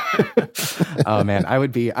 Oh man, I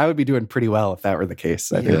would be doing pretty well if that were the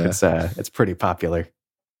case. I think it's pretty popular.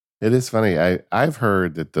 It is funny. I've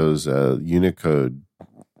heard that those Unicode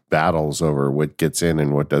battles over what gets in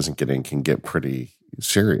and what doesn't get in can get pretty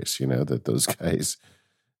serious, that those guys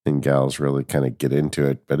and gals really kind of get into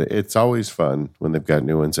it. But it's always fun when they've got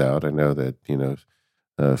new ones out. I know that,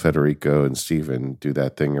 Federico and Steven do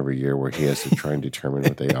that thing every year where he has to try and determine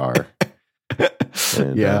what they are.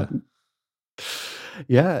 And,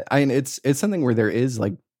 yeah. I mean, it's something where there is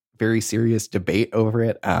like very serious debate over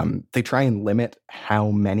it. They try and limit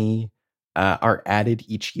how many are added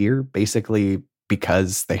each year, basically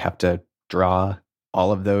because they have to draw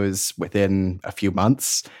all of those within a few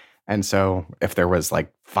months. And so if there was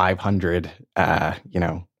like 500,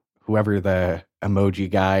 whoever the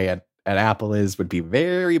emoji guy at Apple would be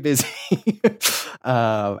very busy.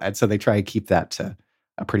 And so they try and keep that to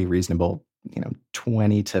a pretty reasonable,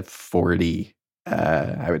 20 to 40,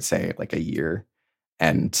 I would say, like a year.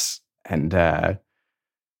 And so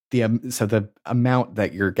the amount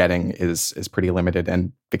that you're getting is pretty limited.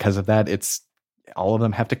 And because of that, it's all of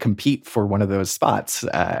them have to compete for one of those spots.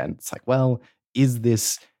 And it's like, well, is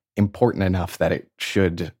this important enough that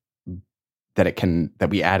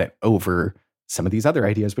we add it over some of these other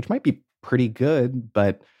ideas, which might be pretty good,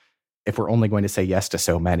 but if we're only going to say yes to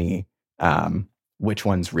so many, which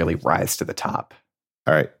ones really rise to the top?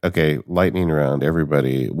 All right. Okay. Lightning round.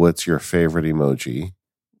 Everybody, what's your favorite emoji?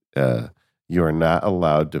 You are not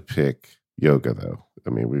allowed to pick yoga, though. I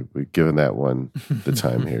mean, we've given that one the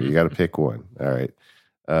time here. You got to pick one. All right.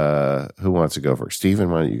 Who wants to go first? Steven,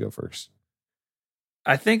 why don't you go first?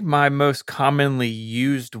 I think my most commonly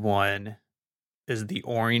used one is the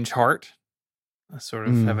orange heart. I sort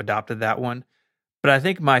of have adopted that one. But I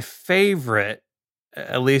think my favorite,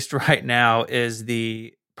 at least right now, is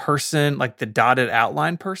the person, like the dotted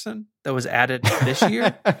outline person that was added this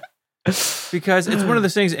year. Because it's one of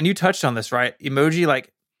those things, and you touched on this, right? Emoji,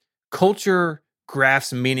 like culture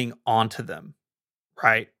grafts meaning onto them,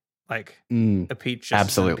 right? Like a peach, just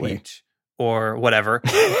absolutely, a peach, or whatever.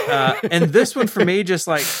 And this one for me, just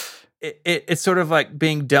like it's sort of like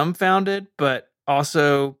being dumbfounded, but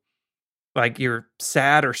also like you're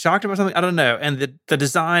sad or shocked about something. I don't know. And the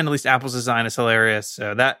design, at least Apple's design, is hilarious.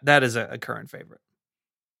 So that is a current favorite.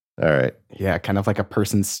 All right. Yeah, kind of like a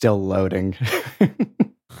person still loading.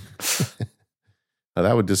 Well,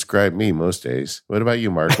 that would describe me most days. What about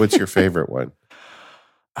you, Mark? What's your favorite one?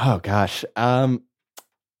 Oh gosh. I'm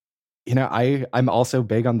also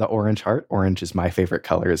big on the orange heart. Orange is my favorite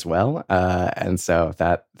color as well. And so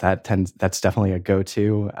that's definitely a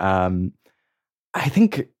go-to. I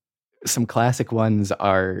think some classic ones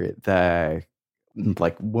are the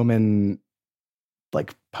like woman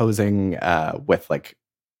like posing with like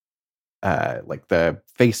the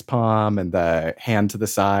face palm and the hand to the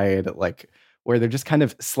side, like where they're just kind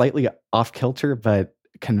of slightly off kilter, but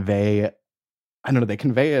convey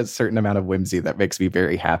a certain amount of whimsy that makes me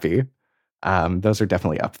very happy. Those are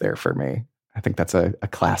definitely up there for me. I think that's a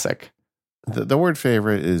classic. The word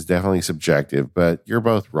favorite is definitely subjective, but you're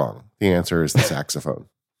both wrong. The answer is the saxophone.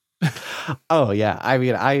 Oh yeah. I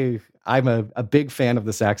mean, I'm a big fan of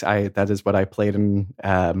the sax. That is what I played in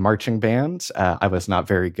marching band. I was not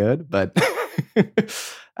very good, but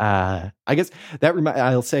I guess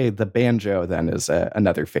I'll say the banjo then is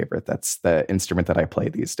another favorite. That's the instrument that I play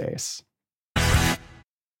these days.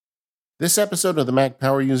 This episode of the Mac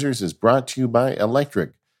Power Users is brought to you by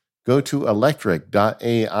Electric. Go to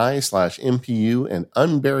electric.ai/MPU and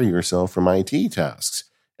unbury yourself from IT tasks,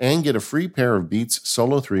 and get a free pair of Beats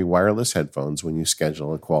Solo 3 wireless headphones when you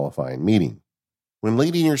schedule a qualifying meeting. When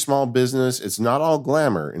leading your small business, it's not all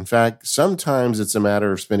glamour. In fact, sometimes it's a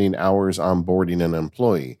matter of spending hours onboarding an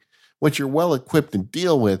employee, which you're well equipped to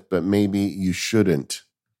deal with, but maybe you shouldn't.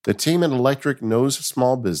 The team at Electric knows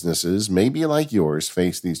small businesses, maybe like yours,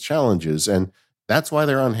 face these challenges, and that's why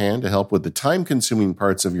they're on hand to help with the time-consuming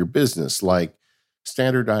parts of your business, like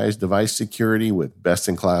standardized device security with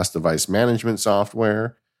best-in-class device management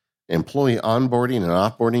software, employee onboarding and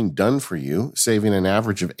offboarding done for you, saving an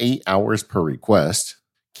average of 8 hours per request,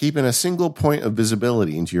 keeping a single point of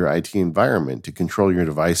visibility into your IT environment to control your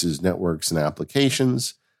devices, networks, and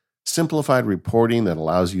applications, simplified reporting that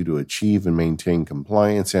allows you to achieve and maintain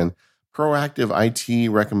compliance, and proactive IT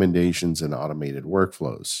recommendations and automated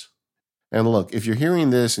workflows. And look, if you're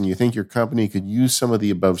hearing this and you think your company could use some of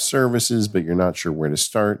the above services, but you're not sure where to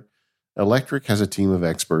start, Electric has a team of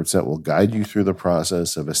experts that will guide you through the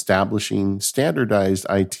process of establishing standardized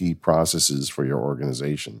IT processes for your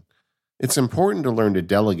organization. It's important to learn to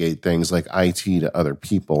delegate things like IT to other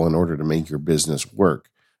people in order to make your business work.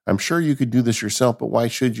 I'm sure you could do this yourself, but why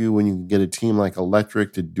should you when you can get a team like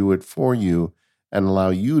Electric to do it for you and allow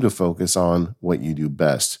you to focus on what you do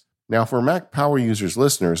best? Now, for Mac Power Users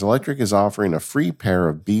listeners, Electric is offering a free pair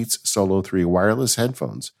of Beats Solo 3 wireless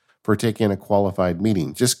headphones for taking a qualified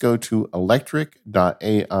meeting. Just go to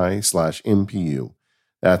electric.ai/MPU.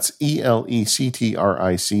 That's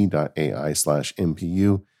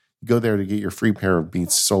electric.ai/MPU. Go there to get your free pair of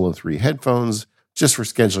Beats Solo 3 headphones just for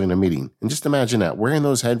scheduling a meeting. And just imagine that, wearing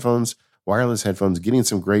those headphones, wireless headphones, getting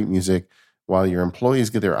some great music while your employees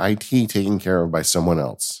get their IT taken care of by someone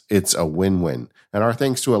else. It's a win-win. And our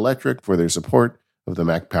thanks to Electric for their support of the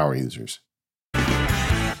Mac Power Users.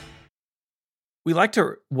 We like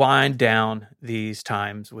to wind down these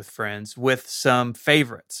times with friends with some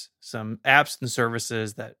favorites, some apps and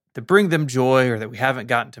services that bring them joy or that we haven't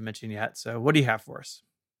gotten to mention yet. So what do you have for us?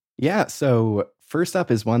 Yeah, so first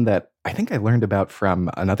up is one that I think I learned about from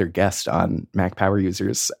another guest on Mac Power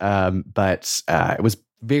Users, but it was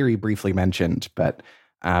very briefly mentioned, but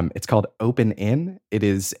it's called OpenIn. It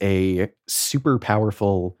is a super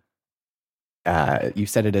powerful, you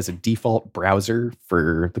set it as a default browser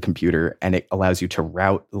for the computer, and it allows you to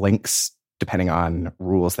route links depending on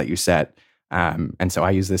rules that you set. And so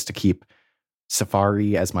I use this to keep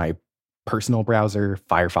Safari as my personal browser,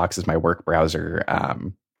 Firefox as my work browser.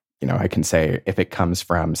 I can say if it comes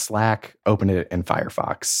from Slack, open it in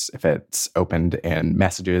Firefox. If it's opened in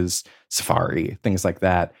Messages, Safari, things like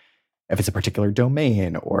that. If it's a particular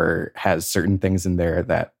domain or has certain things in there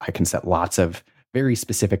that I can set lots of very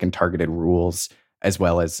specific and targeted rules, as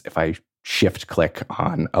well as if I shift click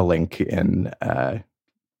on a link in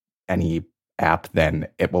any app, then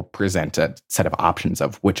it will present a set of options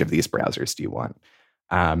of which of these browsers do you want.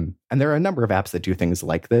 And there are a number of apps that do things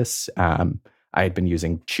like this. I had been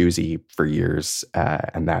using Choosy for years,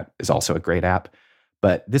 and that is also a great app.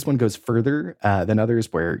 But this one goes further than others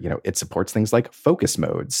where, it supports things like focus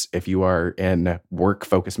modes. If you are in work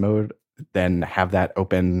focus mode, then have that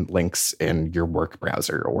open links in your work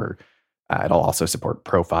browser, or it'll also support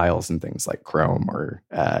profiles and things like Chrome or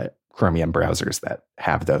Chromium browsers that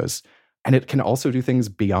have those. And it can also do things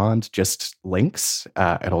beyond just links.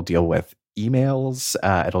 It'll deal with emails.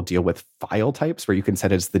 It'll deal with file types where you can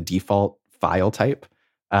set as the default file type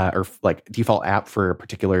or like default app for a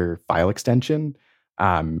particular file extension.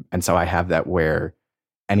 And so I have that where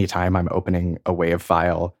anytime I'm opening a WAV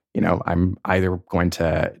file, I'm either going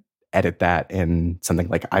to edit that in something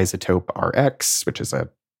like Isotope RX, which is a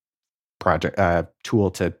project tool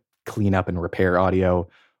to clean up and repair audio,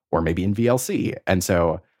 or maybe in VLC. And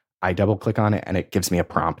so I double click on it and it gives me a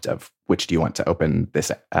prompt of which do you want to open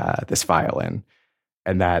this file in.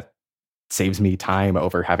 And that saves me time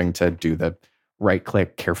over having to do the right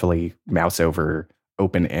click, carefully mouse over,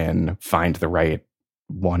 open in, find the right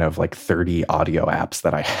one of like 30 audio apps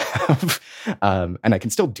that I have. And I can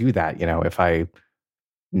still do that, if I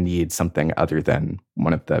need something other than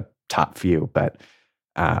one of the top few. But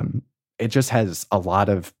it just has a lot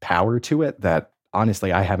of power to it that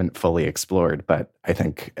honestly I haven't fully explored. But I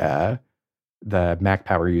think the Mac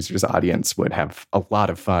Power Users audience would have a lot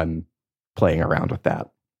of fun playing around with that.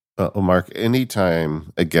 Mark,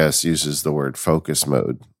 anytime a guest uses the word focus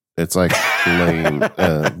mode, It's like laying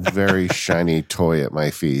a very shiny toy at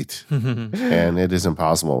my feet, and it is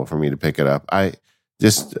impossible for me to pick it up.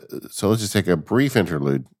 So let's just take a brief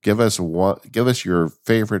interlude. Give us your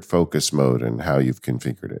favorite focus mode and how you've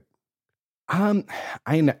configured it.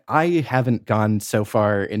 I haven't gone so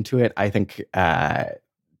far into it. I think the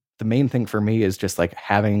main thing for me is just like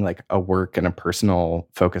having like a work and a personal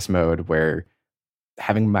focus mode where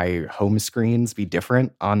having my home screens be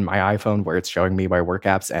different on my iPhone where it's showing me my work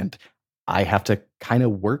apps, and I have to kind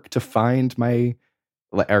of work to find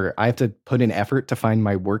or I have to put in effort to find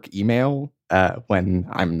my work email when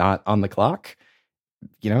I'm not on the clock.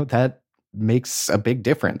 That makes a big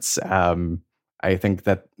difference. I think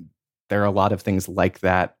that there are a lot of things like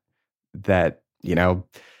that,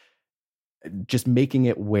 just making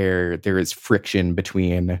it where there is friction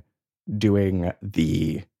between doing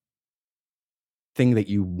the thing that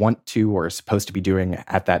you want to or are supposed to be doing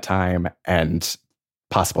at that time and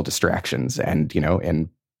possible distractions. And, in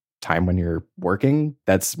time when you're working,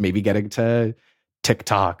 that's maybe getting to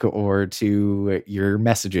TikTok or to your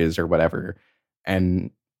messages or whatever.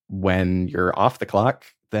 And when you're off the clock,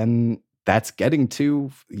 then that's getting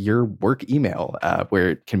to your work email, where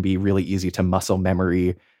it can be really easy to muscle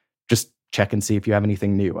memory, just check and see if you have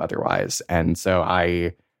anything new otherwise. And so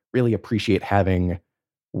I really appreciate having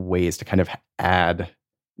ways to kind of add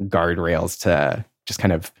guardrails to just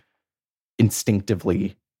kind of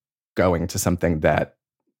instinctively going to something that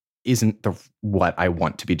isn't what I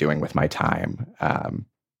want to be doing with my time.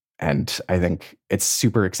 And I think it's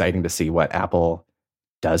super exciting to see what Apple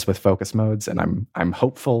does with focus modes, and I'm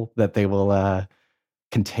hopeful that they will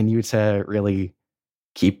continue to really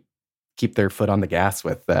keep their foot on the gas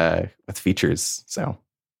with features. So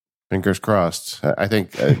fingers crossed. I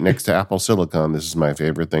think next to Apple Silicon, this is my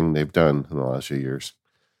favorite thing they've done in the last few years.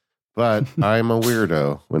 But I'm a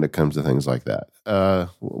weirdo when it comes to things like that.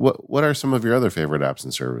 What are some of your other favorite apps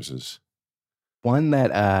and services? One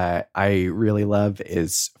that I really love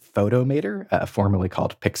is Photomator, formerly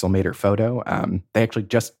called Pixelmator Photo. They actually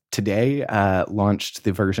just today launched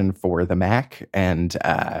the version for the Mac, and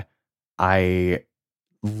I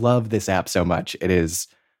love this app so much. It is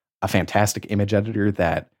a fantastic image editor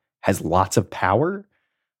that has lots of power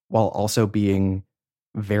while also being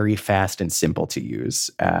very fast and simple to use.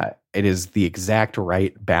 It is the exact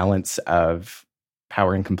right balance of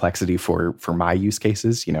power and complexity for my use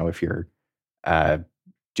cases. If you're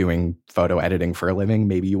doing photo editing for a living,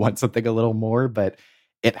 maybe you want something a little more, but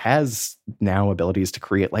it has now abilities to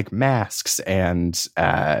create like masks and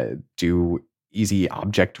do easy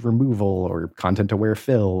object removal or content aware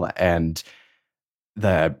fill. And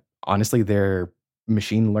honestly, their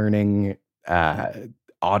machine learning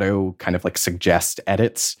auto kind of like suggest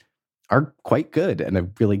edits are quite good and a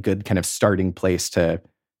really good kind of starting place to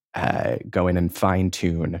go in and fine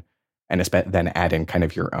tune and then add in kind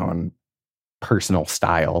of your own personal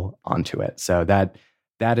style onto it. So that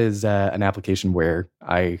is an application where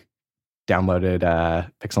I downloaded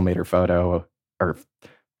Pixelmator Photo or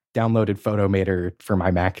downloaded Photomator for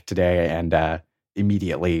my Mac today and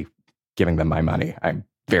immediately giving them my money. I'm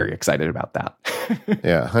very excited about that.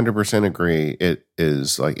 Yeah, 100% agree. It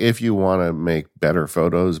is like if you want to make better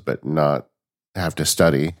photos but not have to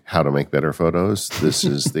study how to make better photos, this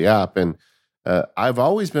is the app. And I've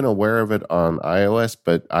always been aware of it on iOS,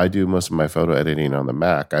 but I do most of my photo editing on the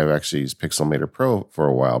Mac. I've actually used Pixelmator Pro for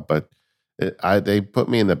a while, but they put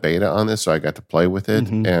me in the beta on this, so I got to play with it.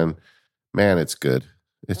 Mm-hmm. And man, it's good.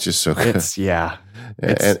 It's just so good. It's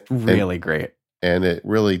really great. And it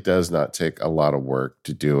really does not take a lot of work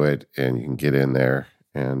to do it. And you can get in there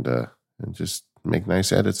and just make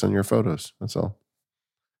nice edits on your photos. That's all.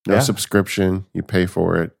 No subscription. You pay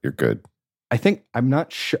for it. You're good. I'm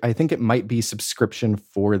not sure. I think it might be subscription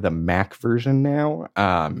for the Mac version now.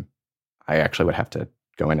 I actually would have to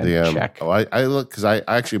go in and check. I look because I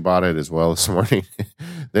actually bought it as well this morning.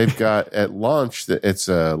 They've got at launch it's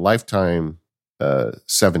a lifetime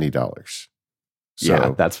 $70. So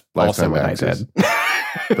yeah, that's also what I did.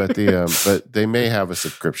 But they may have a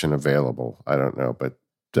subscription available. I don't know, but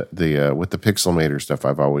the with the Pixelmator stuff,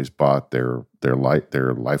 I've always bought their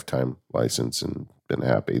lifetime license and been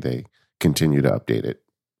happy. They continue to update it.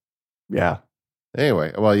 Yeah.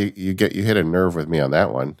 Anyway, well, you hit a nerve with me on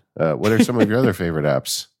that one. What are some of your other favorite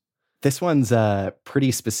apps? This one's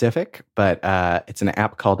pretty specific, but it's an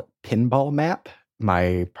app called Pinball Map.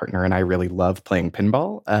 My partner and I really love playing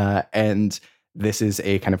pinball, and this is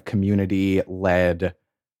a kind of community-led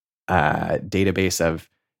database of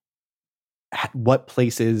what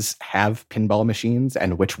places have pinball machines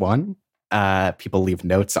and which one. People leave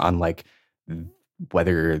notes on like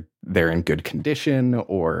whether they're in good condition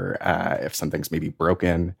or if something's maybe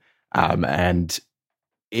broken. And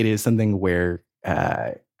it is something where,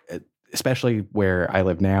 especially where I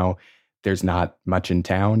live now, there's not much in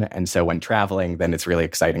town. And so when traveling, then it's really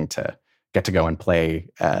exciting to get to go and play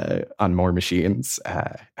on more machines.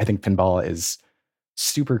 I think pinball is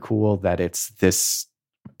super cool that it's this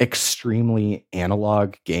extremely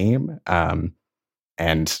analog game. And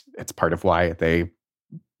it's part of why they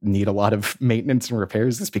need a lot of maintenance and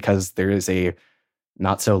repairs, is because there is a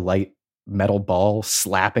not so light metal ball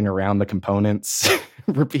slapping around the components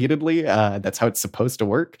repeatedly. That's how it's supposed to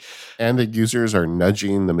work. And the users are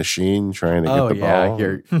nudging the machine, trying to get the ball.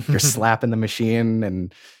 You're slapping the machine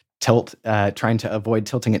and trying to avoid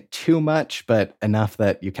tilting it too much, but enough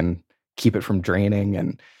that you can keep it from draining.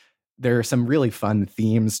 And there are some really fun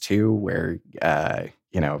themes too, where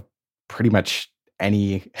pretty much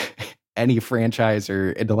any franchise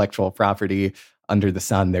or intellectual property under the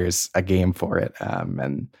sun, there's a game for it.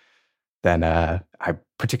 And then I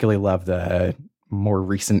particularly love the more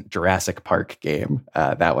recent Jurassic Park game.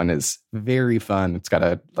 That one is very fun. It's got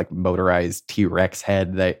a motorized T-Rex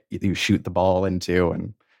head that you shoot the ball into,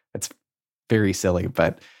 and it's very silly.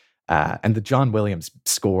 But and the John Williams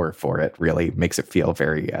score for it really makes it feel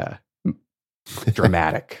very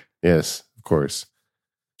dramatic. Yes, of course.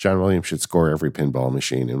 John Williams should score every pinball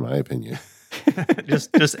machine, in my opinion.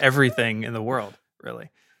 just everything in the world, really.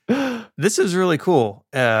 This is really cool.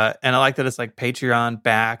 And I like that it's Patreon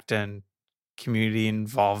backed and community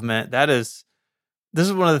involvement. This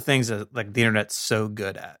is one of the things that the internet's so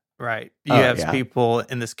good at, right? You have people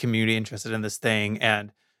in this community interested in this thing,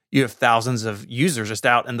 and you have thousands of users just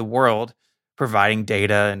out in the world providing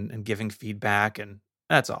data and giving feedback, and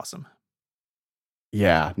that's awesome.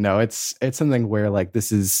 Yeah, no, it's something where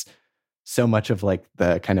this is so much of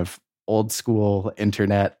the kind of old school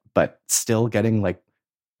internet, but still getting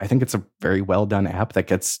I think it's a very well done app that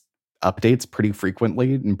gets updates pretty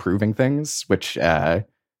frequently, improving things, which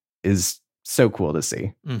is so cool to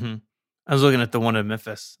see. Mm-hmm. I was looking at the one in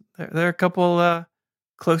Memphis. They're a couple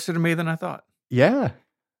closer to me than I thought. Yeah,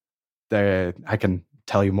 I can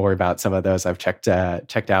tell you more about some of those. I've checked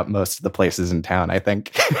out most of the places in town, I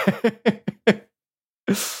think.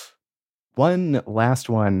 One last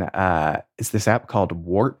one is this app called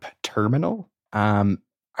Warp Terminal.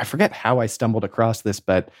 I forget how I stumbled across this,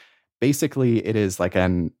 but basically it is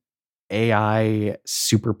an AI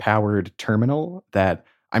superpowered terminal that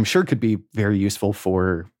I'm sure could be very useful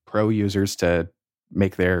for pro users to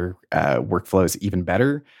make their workflows even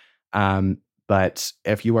better. But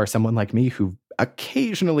if you are someone like me who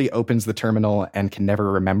occasionally opens the terminal and can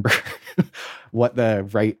never remember what the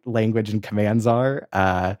right language and commands are,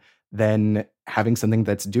 then having something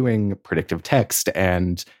that's doing predictive text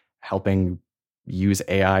and helping use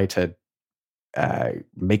AI to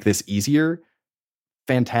make this easier,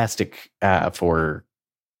 fantastic for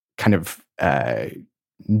kind of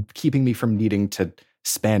keeping me from needing to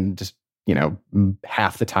spend,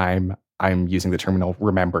 half the time I'm using the terminal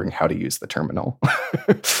remembering how to use the terminal.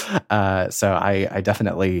 So I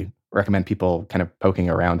definitely recommend people kind of poking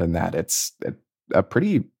around in that. It's a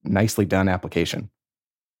pretty nicely done application.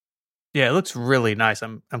 Yeah, it looks really nice.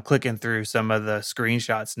 I'm clicking through some of the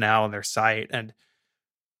screenshots now on their site, and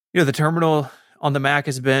the terminal on the Mac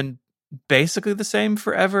has been basically the same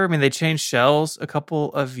forever. I mean, they changed shells a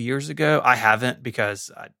couple of years ago. I haven't,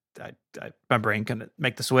 because my brain couldn't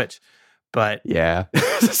make the switch. But yeah,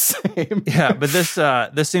 same. Yeah, but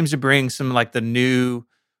this seems to bring some the new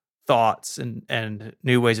thoughts and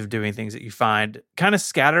new ways of doing things that you find kind of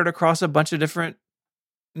scattered across a bunch of different,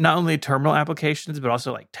 not only terminal applications, but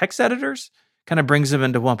also text editors. Kind of brings them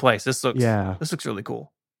into one place. This looks really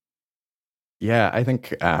cool. Yeah, I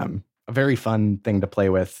think a very fun thing to play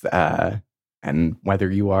with. And whether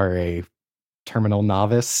you are a terminal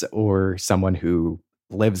novice or someone who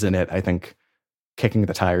lives in it, I think kicking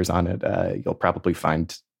the tires on it, you'll probably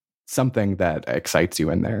find something that excites you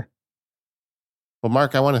in there. Well,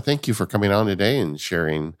 Mark, I want to thank you for coming on today and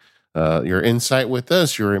sharing your insight with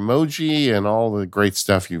us, your emoji, and all the great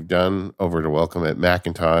stuff you've done over to Welcome at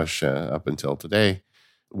Macintosh up until today.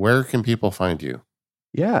 Where can people find you?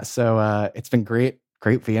 Yeah, so it's been great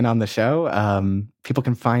being on the show. People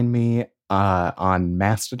can find me on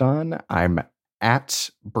Mastodon. I'm at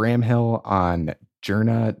Bramhill on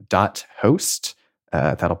journa.host.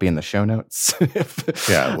 That'll be in the show notes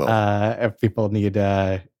if people need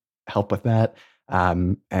help with that.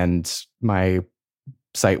 And my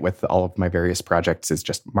site with all of my various projects is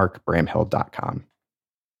just markbramhill.com.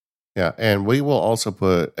 Yeah, and we will also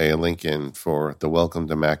put a link in for the Welcome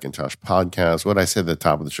to Macintosh podcast. What I said at the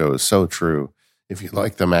top of the show is so true. if you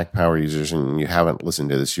like the Mac Power users and you haven't listened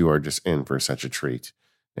to this, you are just in for such a treat.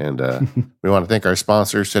 And we want to thank our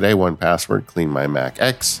sponsors today, 1Password, Clean My Mac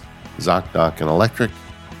X, ZocDoc, and Electric.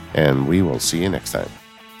 And we will see you next time.